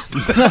dropped out.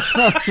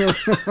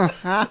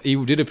 He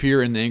did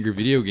appear in the Angry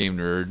Video Game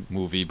Nerd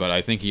movie, but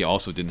I think he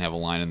also didn't have a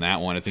line in that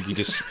one. I think he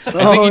just,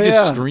 yeah.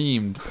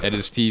 screamed at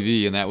his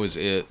TV, and that was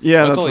it.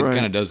 Yeah, that's that's all right. he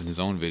kind of does in his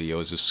own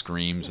videos, just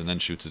screams and then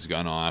shoots his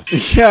gun off,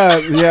 Yeah,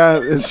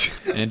 it's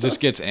and just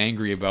gets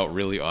angry about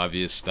really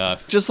obvious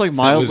stuff. just like That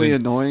was mildly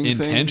annoying.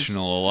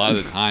 intentional. A lot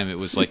of the time, it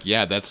was like,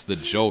 yeah, that's the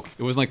joke.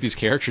 It wasn't like these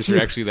characters are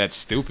actually that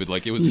stupid.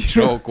 Like, it was a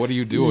joke. What are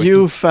you Things. doing?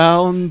 You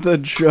found the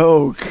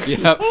joke.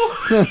 Yep.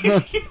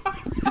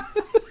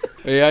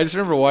 Yeah, I just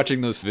remember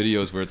watching those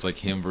videos where it's like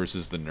him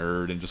versus the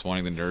nerd, and just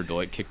wanting the nerd to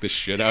like kick the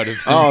shit out of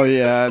him. Oh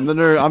yeah, and the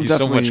nerd. I'm He's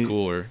so definitely much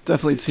cooler.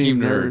 Definitely team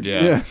nerd.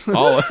 Yeah. yeah,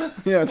 All,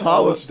 yeah. It's Oh,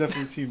 Hollis.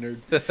 definitely team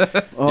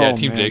nerd. Oh, yeah,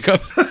 Team man.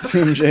 Jacob.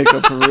 Team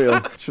Jacob for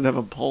real. Should have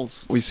a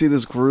pulse. We see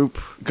this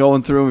group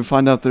going through, and we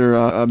find out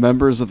they're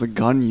members of the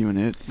gun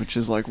unit, which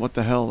is like, what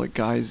the hell? Like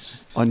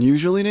guys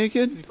unusually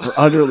naked or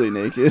utterly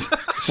naked?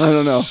 I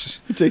don't know.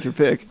 Take your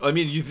pick. I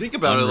mean, you think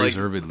about it, like,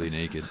 Unreservedly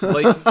naked.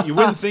 like you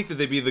wouldn't think that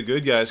they'd be the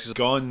good guys because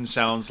gun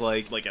sounds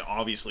like an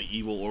obviously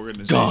evil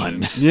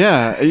organization. Gun.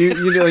 Yeah, you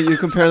know, you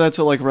compare that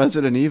to like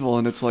Resident Evil,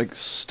 and it's like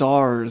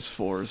Stars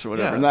Force or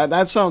whatever. Yeah. And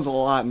that sounds a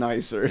lot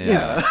nicer.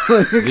 Yeah.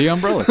 The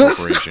Umbrella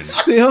Corporation.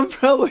 The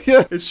umbrella.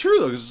 Yeah. It's true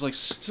though, because it's like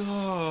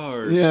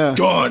stars. Yeah.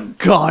 Gun.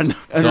 Gun. So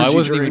I Energy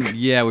wasn't drink. even.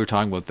 Yeah, we were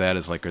talking about that.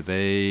 As like, are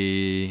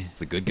they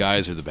the good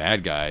guys or the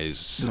bad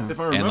guys? If I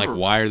And remember, like,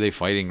 why are they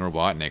fighting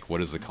Robotnik?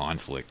 What is the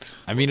conflict?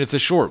 I mean, it's a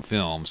short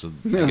film, so I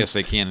Yes. guess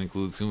they can't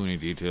include too many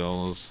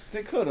details.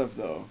 They could have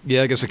though.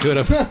 Yeah, I guess I could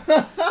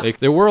have. Like,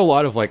 there were a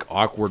lot of like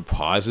awkward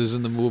pauses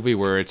in the movie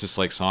where it's just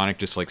like Sonic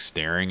just like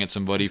staring at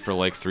somebody for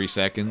like 3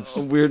 seconds,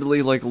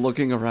 Weirdly, like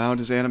looking around,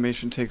 his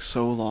animation takes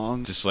so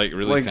long. just like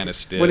really Like kind of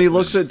stiff. when he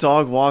looks at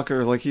Dog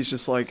Walker, like he's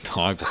just like,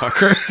 Dog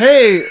Walker.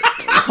 "Hey,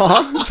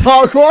 huh?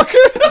 Dog Walker,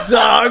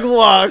 Dog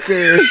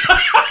Walker."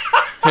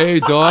 Hey,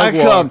 Dog I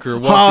come Walker,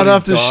 hot walking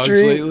off the dogs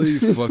street. lately,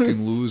 you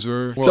fucking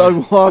loser.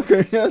 Dog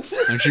Walker, yes.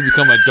 Why don't you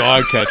become a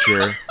dog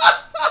catcher?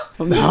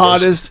 I'm the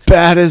hottest,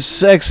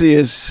 baddest,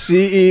 sexiest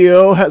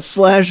CEO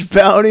slash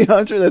bounty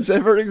hunter that's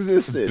ever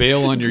existed.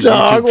 Bail on your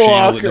Dog YouTube channel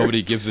that walker.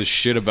 nobody gives a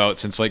shit about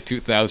since like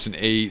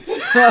 2008.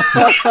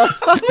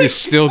 You're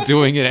still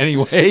doing it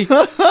anyway.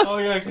 Oh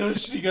yeah, I can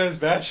listen to you guys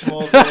bash him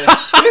all day.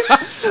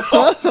 It's so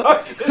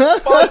fucking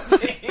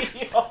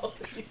funny. All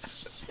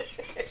these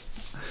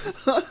shits.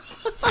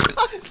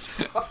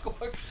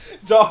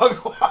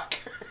 Dog walker.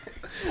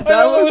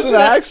 That was an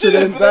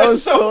accident. That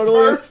was so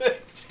totally perfect.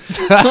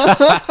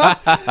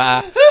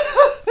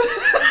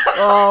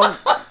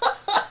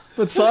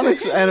 But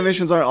Sonic's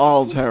animations aren't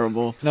all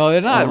terrible. No, they're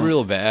not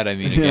real bad. I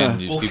mean, again,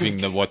 Yeah. just keeping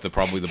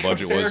probably the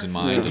budget was in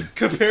mind.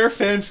 Compare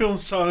fan film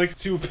Sonic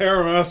to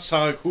Paramount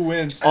Sonic. Who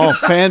wins? Oh,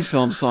 fan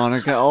film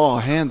Sonic. Oh,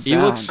 hands He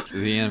down. looks.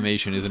 The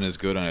animation isn't as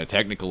good on a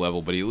technical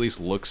level, but he at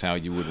least looks how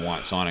you would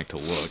want Sonic to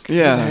look. His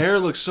Yeah. hair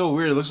looks so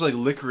weird. It looks like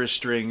licorice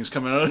strings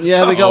coming out of his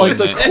Yeah, they got Oh, like in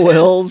the the-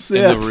 quills.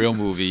 Yeah. In the real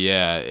movie,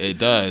 yeah, it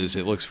does.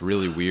 It looks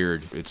really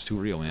weird. It's too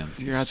real, man.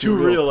 Yeah, It's too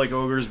real, like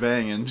ogres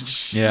banging.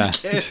 Yeah.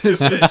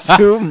 It's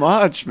too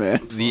much, man.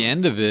 The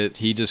end of it,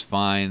 he just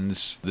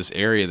finds this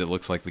area that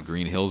looks like the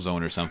Green Hill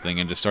Zone or something,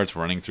 and just starts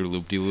running through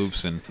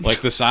loop-de-loops, and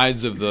like the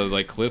sides of the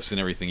like cliffs and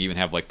everything even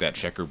have like that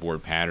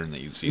checkerboard pattern that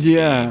you'd see in the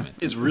Yeah. game.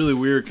 It's really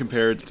weird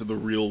compared to the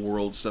real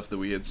world stuff that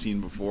we had seen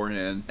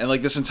beforehand. And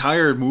like this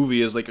entire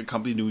movie is like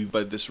accompanied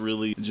by this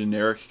really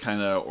generic kind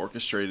of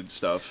orchestrated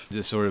stuff.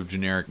 Just sort of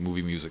generic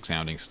movie music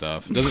sounding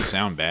stuff. It doesn't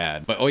sound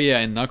bad. But oh yeah,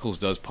 and Knuckles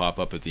does pop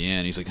up at the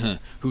end. He's like, huh,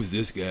 who's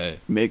this guy?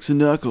 Makes a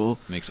knuckle.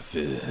 Makes a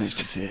fist.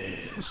 Makes a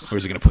fist.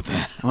 Where's he gonna put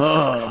that?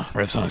 Oh.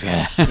 Right up Sonic's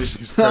ass.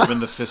 He's prepping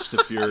the Fist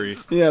of Fury.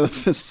 Yeah, the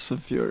Fists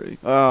of Fury.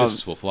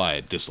 Fists will fly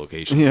at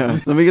dislocation. Yeah.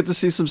 Then we get to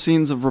see some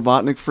scenes of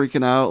Robotnik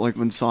freaking out, like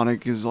when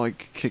Sonic is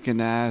like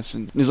kicking ass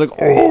and he's like,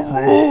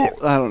 oh,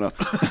 I don't know.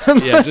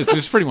 Yeah,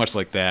 just pretty much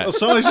like that. Well,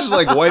 Sonic's just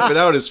like wiping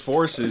out his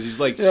forces. He's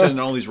like sending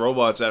all these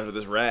robots after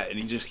this rat, and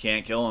he just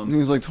can't kill And him.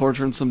 he's like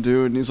torturing some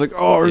dude, and he's like,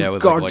 "Oh, Yeah,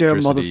 with, like, goddamn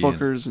electricity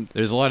motherfuckers!" And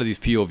There's a lot of these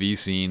POV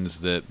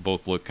scenes that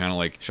both look kind of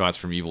like shots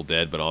from Evil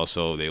Dead, but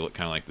also they look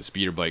kind of like the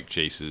speeder bike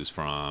chases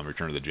from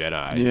Return of the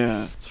Jedi.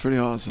 yeah, it's pretty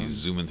awesome. He's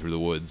zooming through the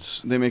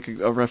woods. They make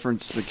a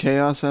reference to the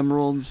Chaos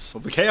Emeralds.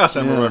 Well, the Chaos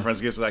Emerald Yeah.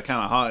 reference gets that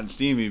kind of hot and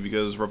steamy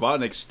because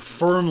Robotnik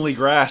firmly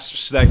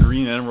grasps that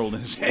green emerald in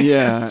his hand.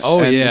 Yeah.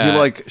 Oh, and yeah. He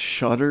like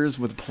shudders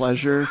with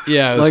pleasure.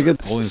 Yeah, like like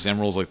it's, holding this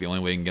emerald's like the only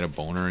way he can get a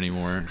boner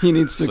anymore. he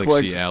needs to It's like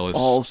collect see Alice.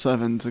 all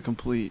 7 to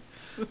complete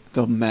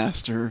the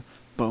master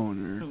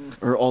boner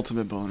or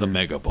ultimate boner. The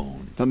mega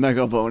bone. The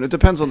mega bone. It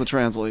depends on the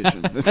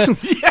translation. It's,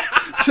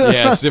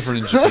 Yeah, it's different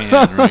in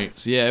Japan, right?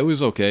 So yeah, it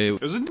was okay.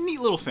 It was a neat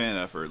little fan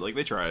effort. Like,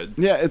 they tried.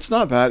 yeah, it's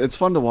not bad. It's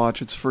fun to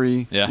watch. It's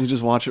free. Yeah. You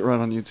just watch it right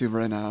on YouTube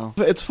right now.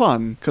 But it's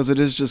fun because it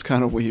is just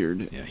kind of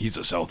weird. Yeah, he's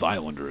a South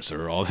Islander,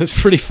 sir. Oh, that's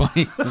pretty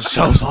funny.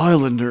 South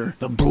Islander,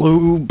 the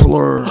blue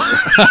blur.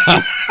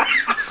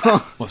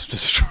 Must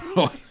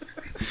destroy.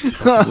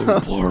 The blue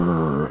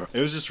blur. It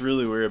was just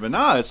really weird. But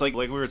nah, it's like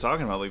we were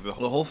talking about, like the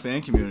whole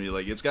fan community,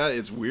 like it's got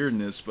its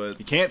weirdness, but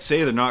you can't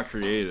say they're not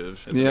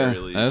creative at the Yeah. very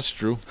least. That's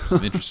true.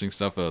 Some interesting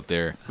stuff out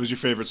there. Who's your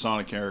favorite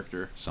Sonic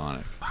character?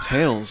 Sonic.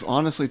 Tails.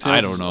 Honestly, Tails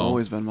I don't has know.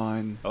 always been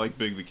mine. I like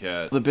Big the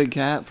Cat. The big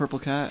cat, purple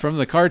cat. From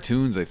the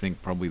cartoons, I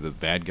think probably the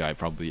bad guy,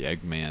 probably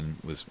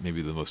Eggman, was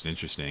maybe the most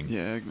interesting.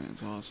 Yeah,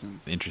 Eggman's awesome.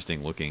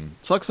 Interesting looking.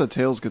 Sucks that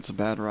Tails gets a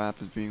bad rap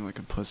as being like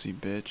a pussy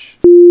bitch.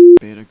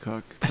 Beta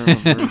cook,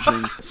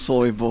 perversion,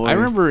 soy boy. I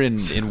remember in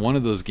one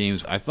of those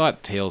games, I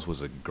thought Tails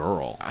was a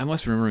girl. I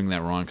must be remembering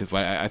that wrong because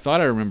I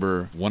thought I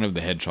remember one of the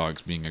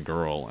hedgehogs being a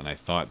girl, and I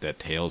thought that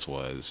Tails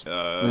was. It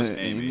was Amy?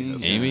 Amy.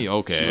 That's Amy? She's,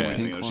 Okay. the The one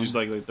pink thing. one? She's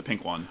like the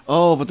pink one.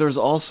 Oh, but there's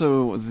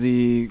also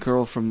the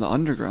girl from the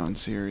Underground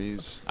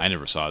series. I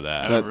never saw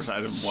that. That's-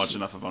 I didn't watch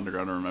enough of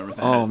Underground to remember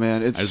that. Oh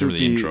man, it's I just remember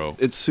soupy. the intro.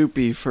 It's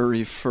soupy,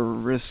 furry,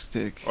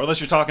 furistic. Or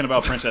unless you're talking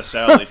about Princess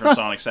Sally from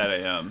Sonic Sat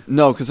AM.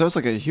 No, because that was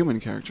like a human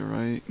character,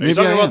 right? Are you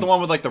talking I about am. the one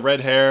with like the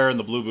red hair and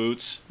the blue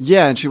boots?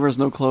 Yeah, and she wears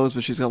no clothes,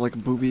 but she's got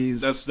like boobies.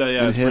 That's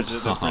and that's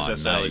hips.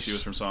 Princess Sally. Nice. She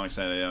was from Sonic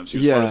Sat AM. She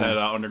was Yeah. part of that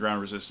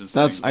Underground Resistance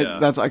That's thing.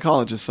 Yeah. I call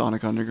it just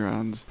Sonic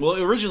Underground.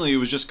 Well, originally it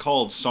was just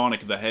called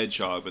Sonic the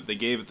Hedgehog, but they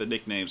gave it the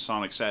nickname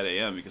Sonic Sat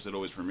AM because it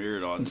always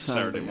premiered on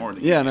Saturday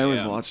morning. Yeah, and I always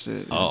AM. watched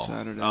it Oh. on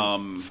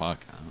Saturdays.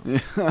 Fuck.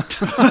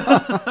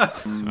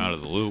 I'm out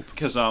of the loop.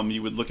 Because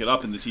you would look it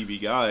up in the TV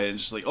guide and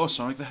just like, oh,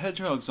 Sonic the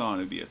Hedgehog's on.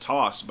 It'd be a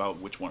toss about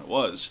which one it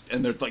was.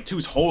 And they're like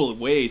two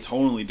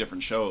totally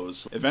different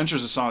shows.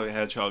 Adventures of Sonic the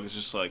Hedgehog is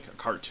just like a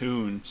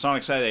cartoon.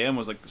 Sonic Sat AM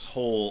was like this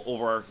whole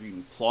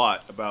overarching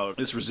plot about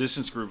this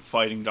resistance group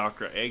fighting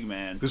Dr.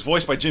 Eggman, who's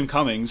voiced by Jim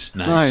Cummings.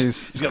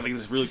 Nice. He's got like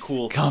this really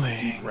cool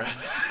Cummings. deep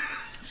rasp.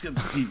 He's got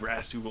the deep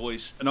raspy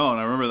voice. No, and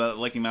I remember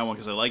liking that one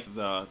because I liked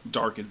the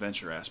dark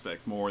adventure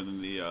aspect more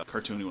than the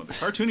cartoony one. The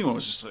cartoony one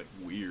was just like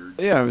weird.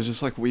 Yeah, it was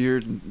just like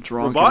weird and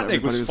drunk. and Robotnik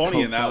everybody was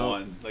funny in coked that out.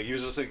 one. Like he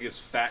was just like this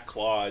fat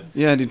clod.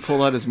 Yeah, and he'd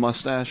pull out his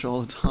mustache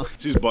all the time.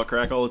 He's butt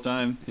crack all the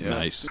time. Yeah.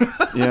 Nice.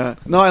 Yeah.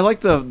 No, I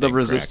like the Big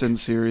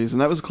Resistance series,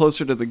 and that was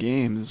closer to the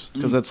games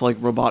because that's like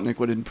Robotnik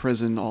would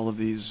imprison all of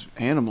these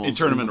animals And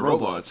turn them into into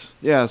robots.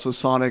 Yeah, so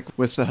Sonic,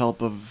 with the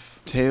help of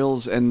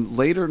Tails, and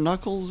later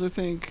Knuckles, I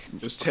think.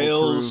 There's Whole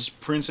Tails, crew.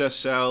 Princess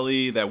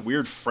Sally, that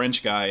weird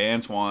French guy,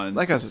 Antoine.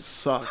 That guy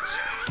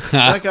sucks.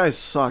 That guy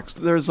sucks.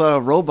 There's a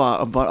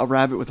robot, a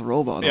rabbit with a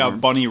robot yeah, arm.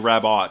 Bunny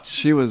Rabbit.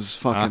 She was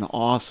fucking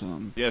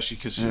awesome. Yeah,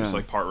 because she was Yeah.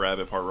 like part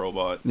rabbit, part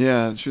robot.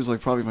 Yeah, she was like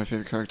probably my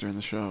favorite character in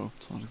the show.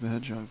 Sonic the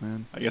Hedgehog,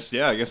 man. I guess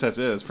that's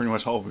it. That's pretty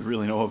much all we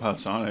really know about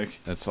Sonic.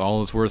 That's all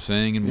that's worth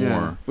saying and Yeah.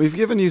 more. We've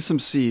given you some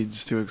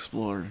seeds to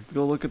explore.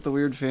 Go look at the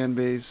weird fan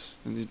base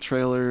and the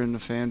trailer and the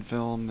fan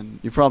film, and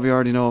you probably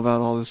already know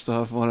about all this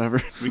stuff,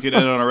 whatever. We could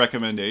end on a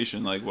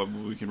recommendation, like what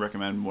we can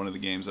recommend one of the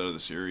games out of the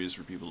series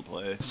for people to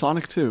play.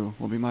 Sonic 2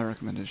 will be my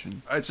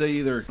recommendation. I'd say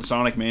either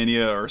Sonic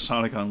Mania or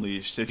Sonic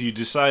Unleashed. If you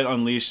decide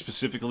Unleashed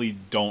specifically,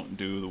 don't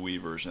do the Wii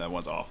version. That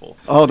one's awful.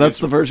 Oh, that's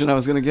the version I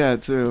was going to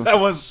get, too. That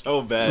one's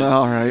so bad.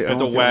 All right. You have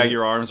to okay. wag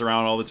your arms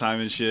around all the time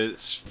and shit.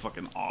 It's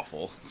fucking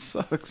awful.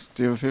 Sucks.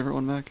 Do you have a favorite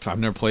one, Mac? I've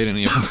never played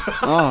any of them.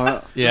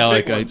 Oh,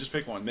 Yeah, Just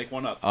pick one. Make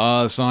one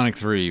up. Sonic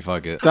 3,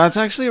 fuck it. that's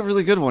actually a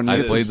really good one. I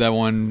You get played to- that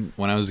one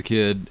when I was a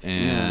kid,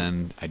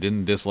 and I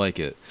didn't dislike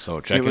it. So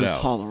check It it, was out.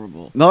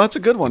 tolerable. No, that's a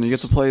good one. You get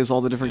to play as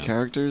all the different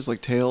characters.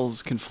 Like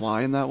Tails can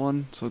fly in that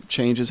one, so it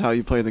changes how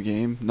you play the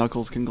game.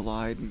 Knuckles can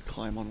glide and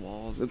climb on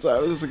walls. It's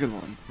a good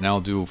one. Now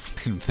I'll do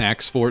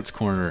Mack Sports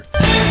Corner.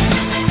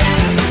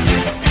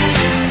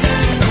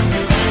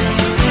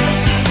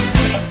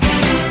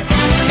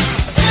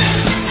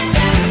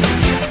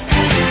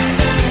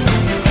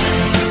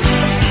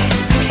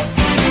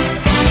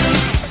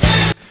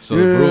 So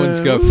the Bruins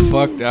got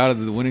fucked out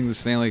of winning the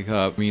Stanley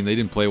Cup. I mean, they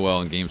didn't play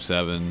well in Game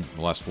 7,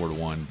 the last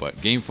 4-1,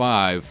 but Game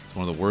 5 is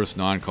one of the worst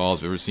non-calls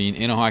I've ever seen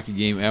in a hockey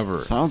game ever.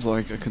 Sounds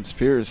like a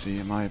conspiracy,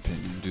 in my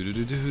opinion.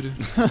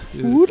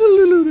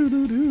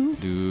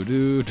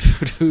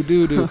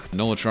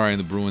 Noel Acciari and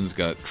the Bruins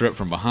got tripped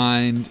from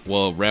behind.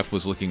 Well, a ref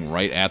was looking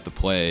right at the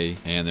play,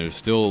 and there's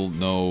still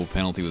no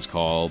penalty was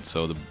called.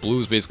 So the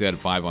Blues basically had a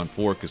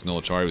 5-on-4 because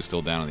Noel Acciari was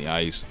still down on the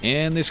ice,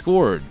 and they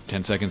scored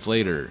 10 seconds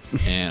later.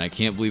 And I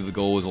can't believe the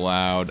goal was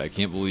allowed. I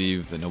can't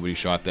believe that nobody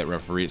shot that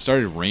referee. It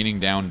started raining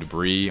down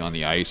debris on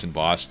the ice in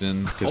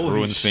Boston because Holy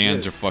Bruins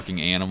fans shit. are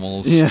fucking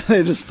animals. Yeah,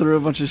 they just threw a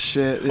bunch of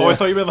shit. Oh, I yeah.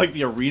 thought you meant like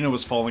the arena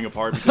was falling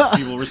apart because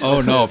people were so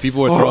Oh no! pissed.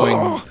 People were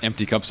throwing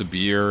empty cups of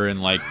beer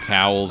and like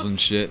towels and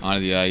shit onto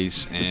the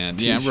ice.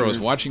 And yeah, I remember I was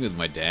T-shirts. watching with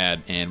my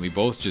dad, and we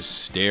both just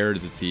stared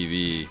at the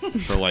TV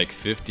for like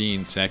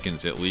 15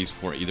 seconds at least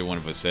before either one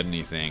of us said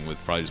anything, with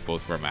probably just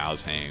both of our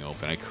mouths hanging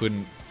open. I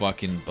couldn't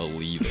fucking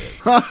believe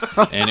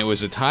it. And it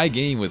was a tie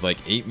game with like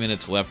 8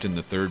 minutes left in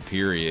the third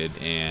period,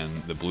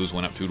 and the Blues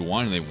went up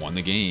 2-1, and they won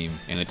the game,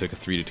 and they took a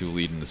 3-2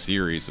 lead in the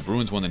series. The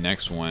Bruins won the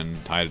next one,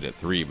 tied it at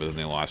 3, but then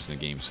they lost in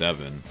Game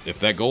 7. If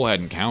that goal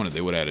hadn't counted,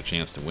 they would have had a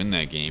chance to win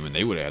that game, and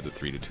they would have had the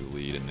 3-2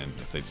 lead, and then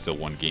if they'd still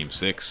won Game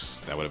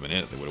 6, that would have been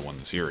it. They would have won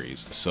the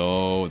series.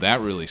 So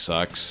that really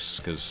sucks,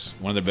 because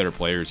one of their better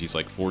players, he's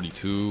like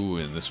 42,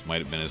 and this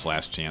might have been his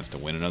last chance to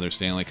win another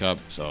Stanley Cup,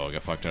 so I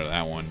got fucked out of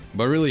that one.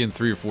 But really, in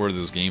 3 or 4 of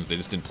those games, they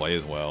just didn't play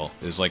as well.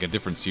 It was like a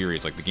different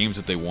series. Like the games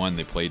that they won,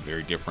 they played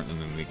very different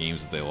than the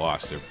games that they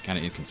lost. They're kind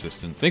of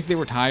inconsistent. I think they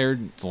were tired.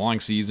 It's a long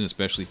season,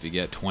 especially if you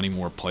get 20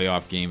 more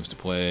playoff games to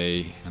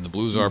play. And the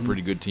Blues are a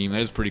pretty good team.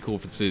 That is pretty cool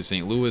for the city of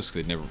St. Louis,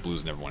 because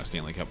Blues never won a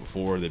Stanley Cup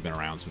before. They've been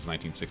around since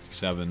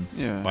 1967.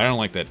 Yeah. But I don't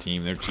like that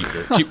team. They're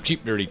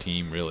cheap, dirty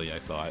team, really, I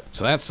thought.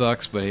 So that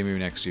sucks, but hey, maybe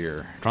next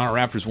year. Toronto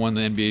Raptors won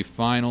the NBA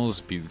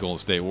Finals, beat the Golden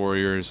State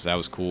Warriors. That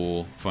was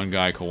cool. Fun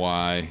guy,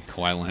 Kawhi.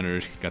 Kawhi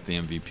Leonard got the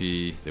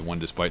MVP. They won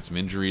despite some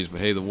injuries, but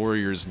hey, the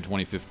Warriors in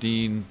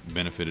 2015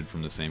 benefited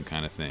from the same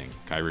kind of thing.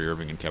 Kyrie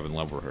Irving and Kevin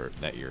Love were hurt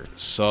that year.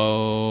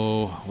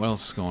 So, what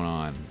else is going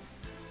on?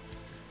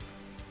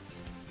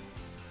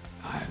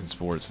 In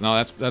sports.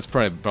 No, that's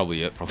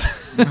probably it.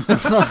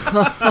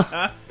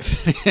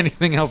 If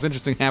anything else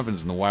interesting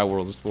happens in the wild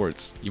world of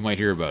sports, you might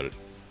hear about it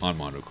on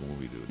Mondo Cool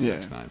Movie Dudes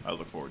next time. I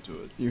look forward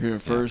to it. You hear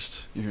it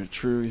first, you hear it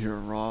true, you hear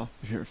it raw,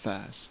 you hear it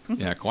fast.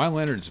 Yeah, Kawhi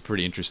Leonard's a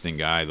pretty interesting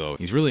guy, though.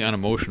 He's really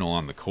unemotional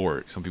on the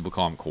court. Some people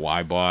call him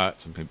Kawhi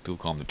Bot. Some people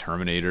call him the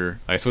Terminator.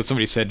 That's what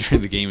somebody said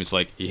during the game. It's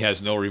like, he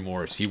has no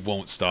remorse. He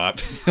won't stop.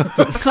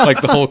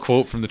 Like the whole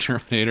quote from the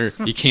Terminator.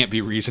 He can't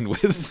be reasoned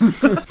with.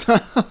 That's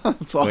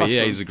awesome. But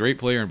yeah, he's a great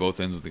player on both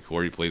ends of the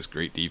court. He plays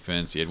great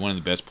defense. He had one of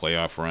the best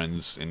playoff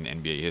runs in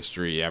NBA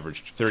history. He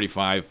averaged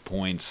 35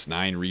 points,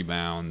 9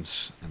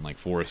 rebounds, and like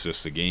 4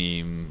 assists a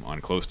game on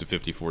close to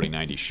 50, 40,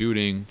 90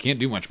 shooting. Can't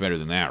do much better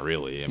than that,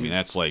 really. I mean,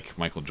 that's like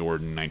Michael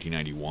Jordan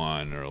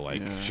 1991 or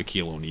like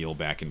Shaquille O'Neal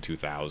back in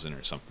 2000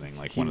 or something.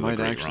 Like He one of the might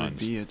great actually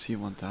runs. be a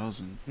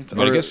T1000.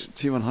 But I guess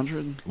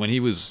T100. when he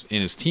was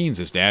in his teens,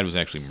 his dad was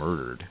actually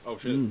murdered. Oh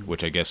shit.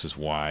 which I guess is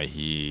why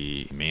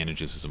he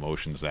manages his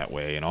emotions that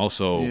way. And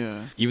also,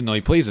 Yeah. even though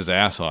he plays his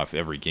ass off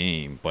every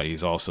game, but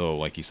he's also,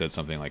 like he said,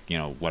 something like,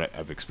 what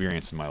I've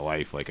experienced in my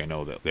life, like I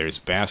know that there's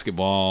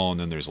basketball and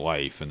then there's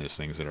life and there's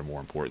things that are more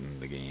important in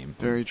the game.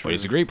 Very true. But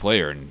he's a great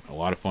player and a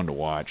lot of fun to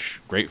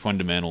watch. Great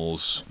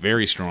fundamentals,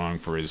 very strong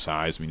for his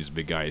size. I mean, he's a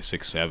big guy, he's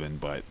 6'7",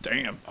 but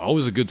Damn.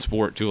 always a good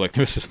sport too. Like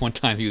there was this one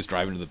time he was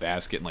driving to the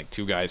basket and like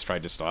two guys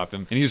tried to stop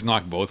him and he just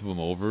knocked both of them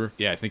over.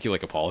 Yeah, I think he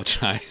like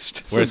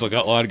apologized. Whereas like a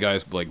lot of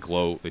guys like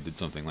gloat they did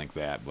something like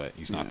that, but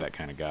he's not that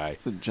kind of guy.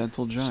 It's a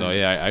gentle giant. So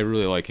yeah, I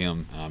really like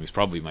him. He's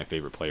probably my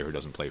favorite player who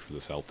doesn't play for the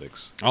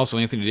Celtics. Also,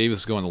 Anthony Davis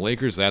is going to the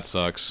Lakers. That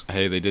sucks.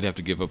 Hey, they did have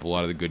to give up a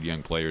lot of the good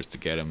young players to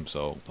get him,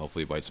 so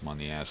hopefully it bites him on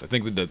the ass. I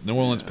think that the New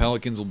Orleans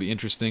Pelicans will be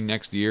interesting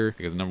next year.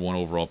 They got the number 1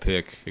 overall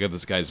pick. They got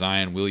this guy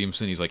Zion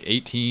Williamson. He's like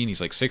 18.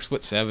 He's like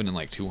 6'7" and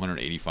like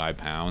 285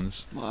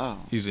 pounds. Wow.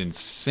 He's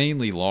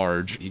insanely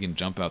large. He can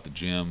jump out the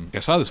gym. I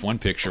saw this one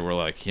picture where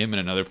like him and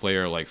another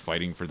player are like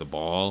fighting for the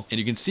ball, and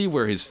you can see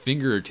where his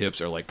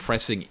fingertips are like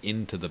pressing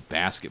into the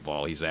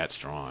basketball. He's that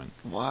strong.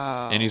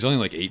 Wow. And he's only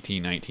like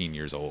 18, 19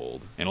 years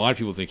old. And a lot of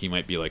people think he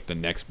might be like the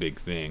next big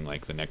thing,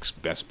 like the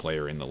next best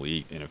player in the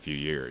league in a few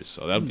years.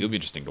 So it'll be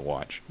interesting to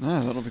watch.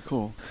 Ah, that'll be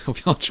cool.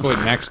 Hope y'all enjoyed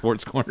Max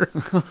Sports Corner.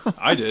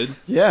 I did.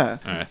 Yeah.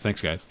 All right,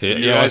 thanks guys.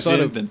 You guys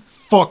did, then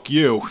fuck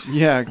you.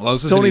 Yeah. Well, I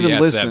was don't listening to even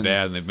Yats listen. That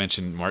bad, and they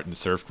mentioned Martin's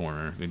Surf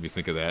Corner. Made me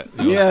think of that.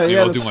 Yeah, Maybe yeah,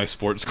 I'll do that's- my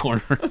Sports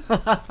Corner.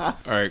 All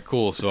right,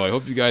 cool. So I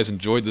hope you guys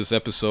enjoyed this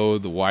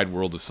episode, The Wide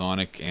World of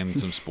Sonic and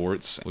some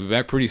sports. We'll be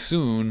back pretty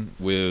soon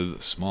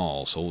with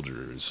Small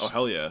Soldiers. Oh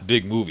hell yeah.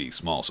 Big movie,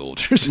 Small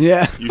Soldiers.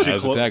 Yeah. You should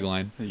That's the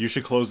tagline. You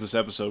should close this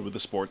episode with a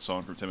sports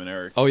song from Tim and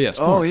Eric. Oh, yeah,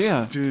 Oh, sports.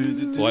 yeah.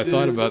 Well, I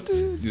thought about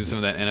using some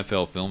of that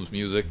NFL Films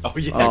music. Oh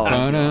yeah. Oh.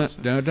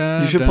 that'd be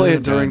awesome. You should play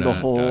it during the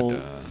whole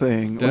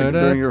thing, like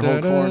during your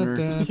whole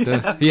corner.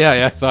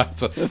 Yeah, I thought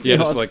so. Yeah,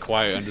 just awesome. like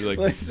quiet under like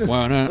Like, just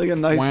like a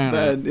nice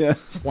bed, yeah. I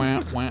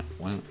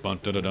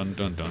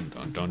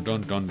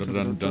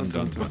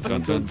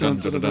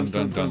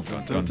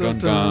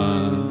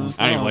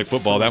don't even like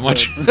football that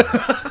much.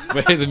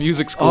 But hey, the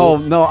music's cool. Oh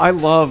no, I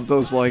love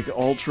those like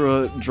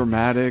ultra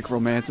dramatic,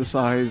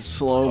 romanticized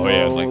slow mo. Oh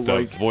yeah, like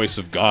the voice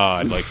of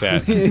God, like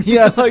that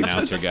yeah, like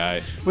announcer just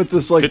guy. with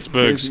this like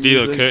Pittsburgh crazy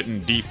Steel music.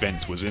 Curtain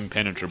defense was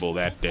impenetrable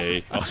that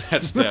day. All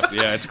that stuff.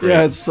 Yeah, it's great.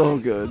 Yeah, it's so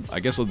good. I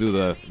guess I'll do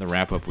the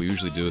wrap up we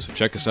usually do. So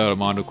check us out at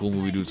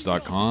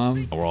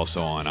MondoCoolMovieDudes.com. We're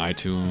also on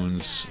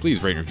iTunes.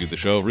 Please rate and review the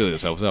show. Really,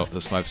 this helps out.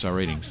 Those 5-star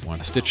ratings.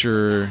 Want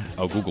Stitcher?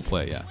 Oh, Google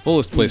Play. Yeah.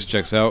 Fullest place to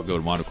check us out. Go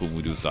to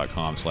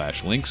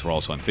MondoCoolMovieDudes.com/links. We're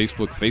also on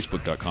Facebook.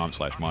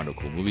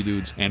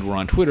 Facebook.com/MondoCoolMovieDudes. And we're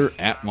on Twitter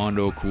at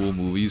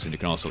MondoCoolMovies. And you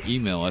can also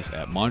email us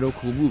at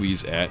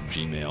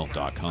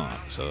MondoCoolMovies@gmail.com.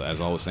 So as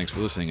always, thanks for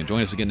listening. And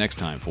join us again next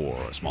time for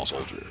Small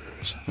Soldiers.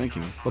 Thank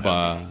you.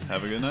 Bye-bye.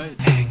 Have a good night.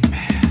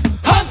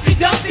 Humpty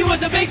Dumpty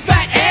was a big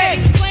fat egg.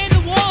 Playing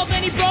the wall,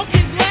 then he broke